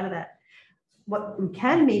outside of that. What we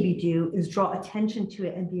can maybe do is draw attention to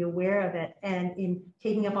it and be aware of it. And in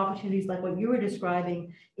taking up opportunities like what you were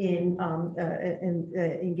describing in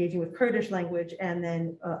engaging with Kurdish language, and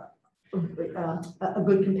then a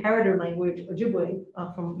good comparator language, Ojibwe,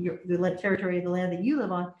 from the territory of the land that you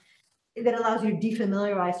live on, that allows you to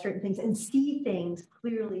defamiliarize certain things and see things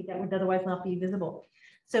clearly that would otherwise not be visible.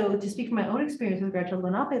 So to speak from my own experience with Gretchen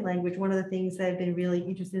Lenape language, one of the things that I've been really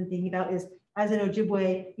interested in thinking about is, as an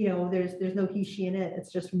Ojibwe, you know, there's no he, she, and it.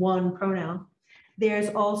 It's just one pronoun. There's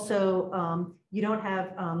also you don't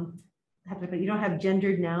have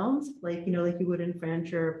gendered nouns like you would in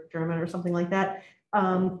French or German or something like that.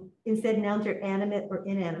 Instead, nouns are animate or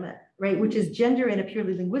inanimate, right? Which is gender in a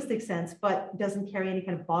purely linguistic sense, but doesn't carry any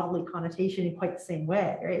kind of bodily connotation in quite the same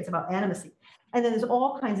way, right? It's about animacy. And then there's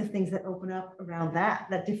all kinds of things that open up around that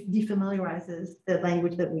defamiliarizes the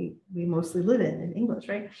language that we mostly live in English,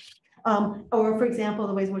 right? Or for example,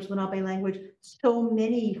 the ways in which Lenape language, so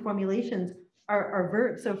many formulations are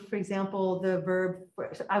verbs. So for example, the verb,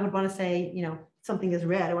 I would want to say, you know, something is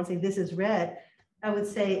read. I want to say this is read. I would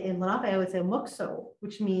say in Lenape, I would say mukso,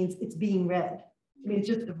 which means it's being read. I mean, it's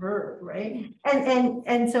just a verb, right?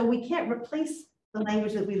 And so we can't replace the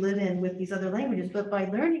language that we live in with these other languages, but by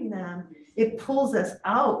learning them, it pulls us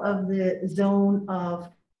out of the zone of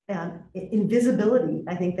invisibility,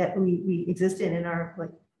 I think, that we exist in our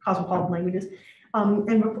like cosmopolitan languages,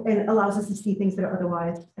 and allows us to see things that are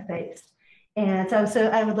otherwise effaced. And so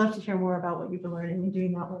I would love to hear more about what you've been learning and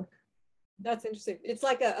doing that work. That's interesting. It's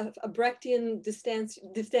like a Brechtian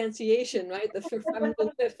distanciation, right? The feminine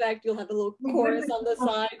effect, you'll have a little chorus on the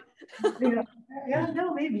side. Yeah,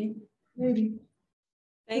 no, maybe.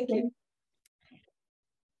 Thank you.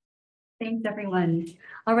 Thanks, everyone.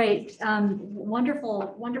 All right,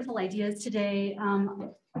 wonderful ideas today.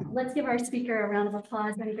 Let's give our speaker a round of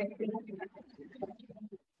applause.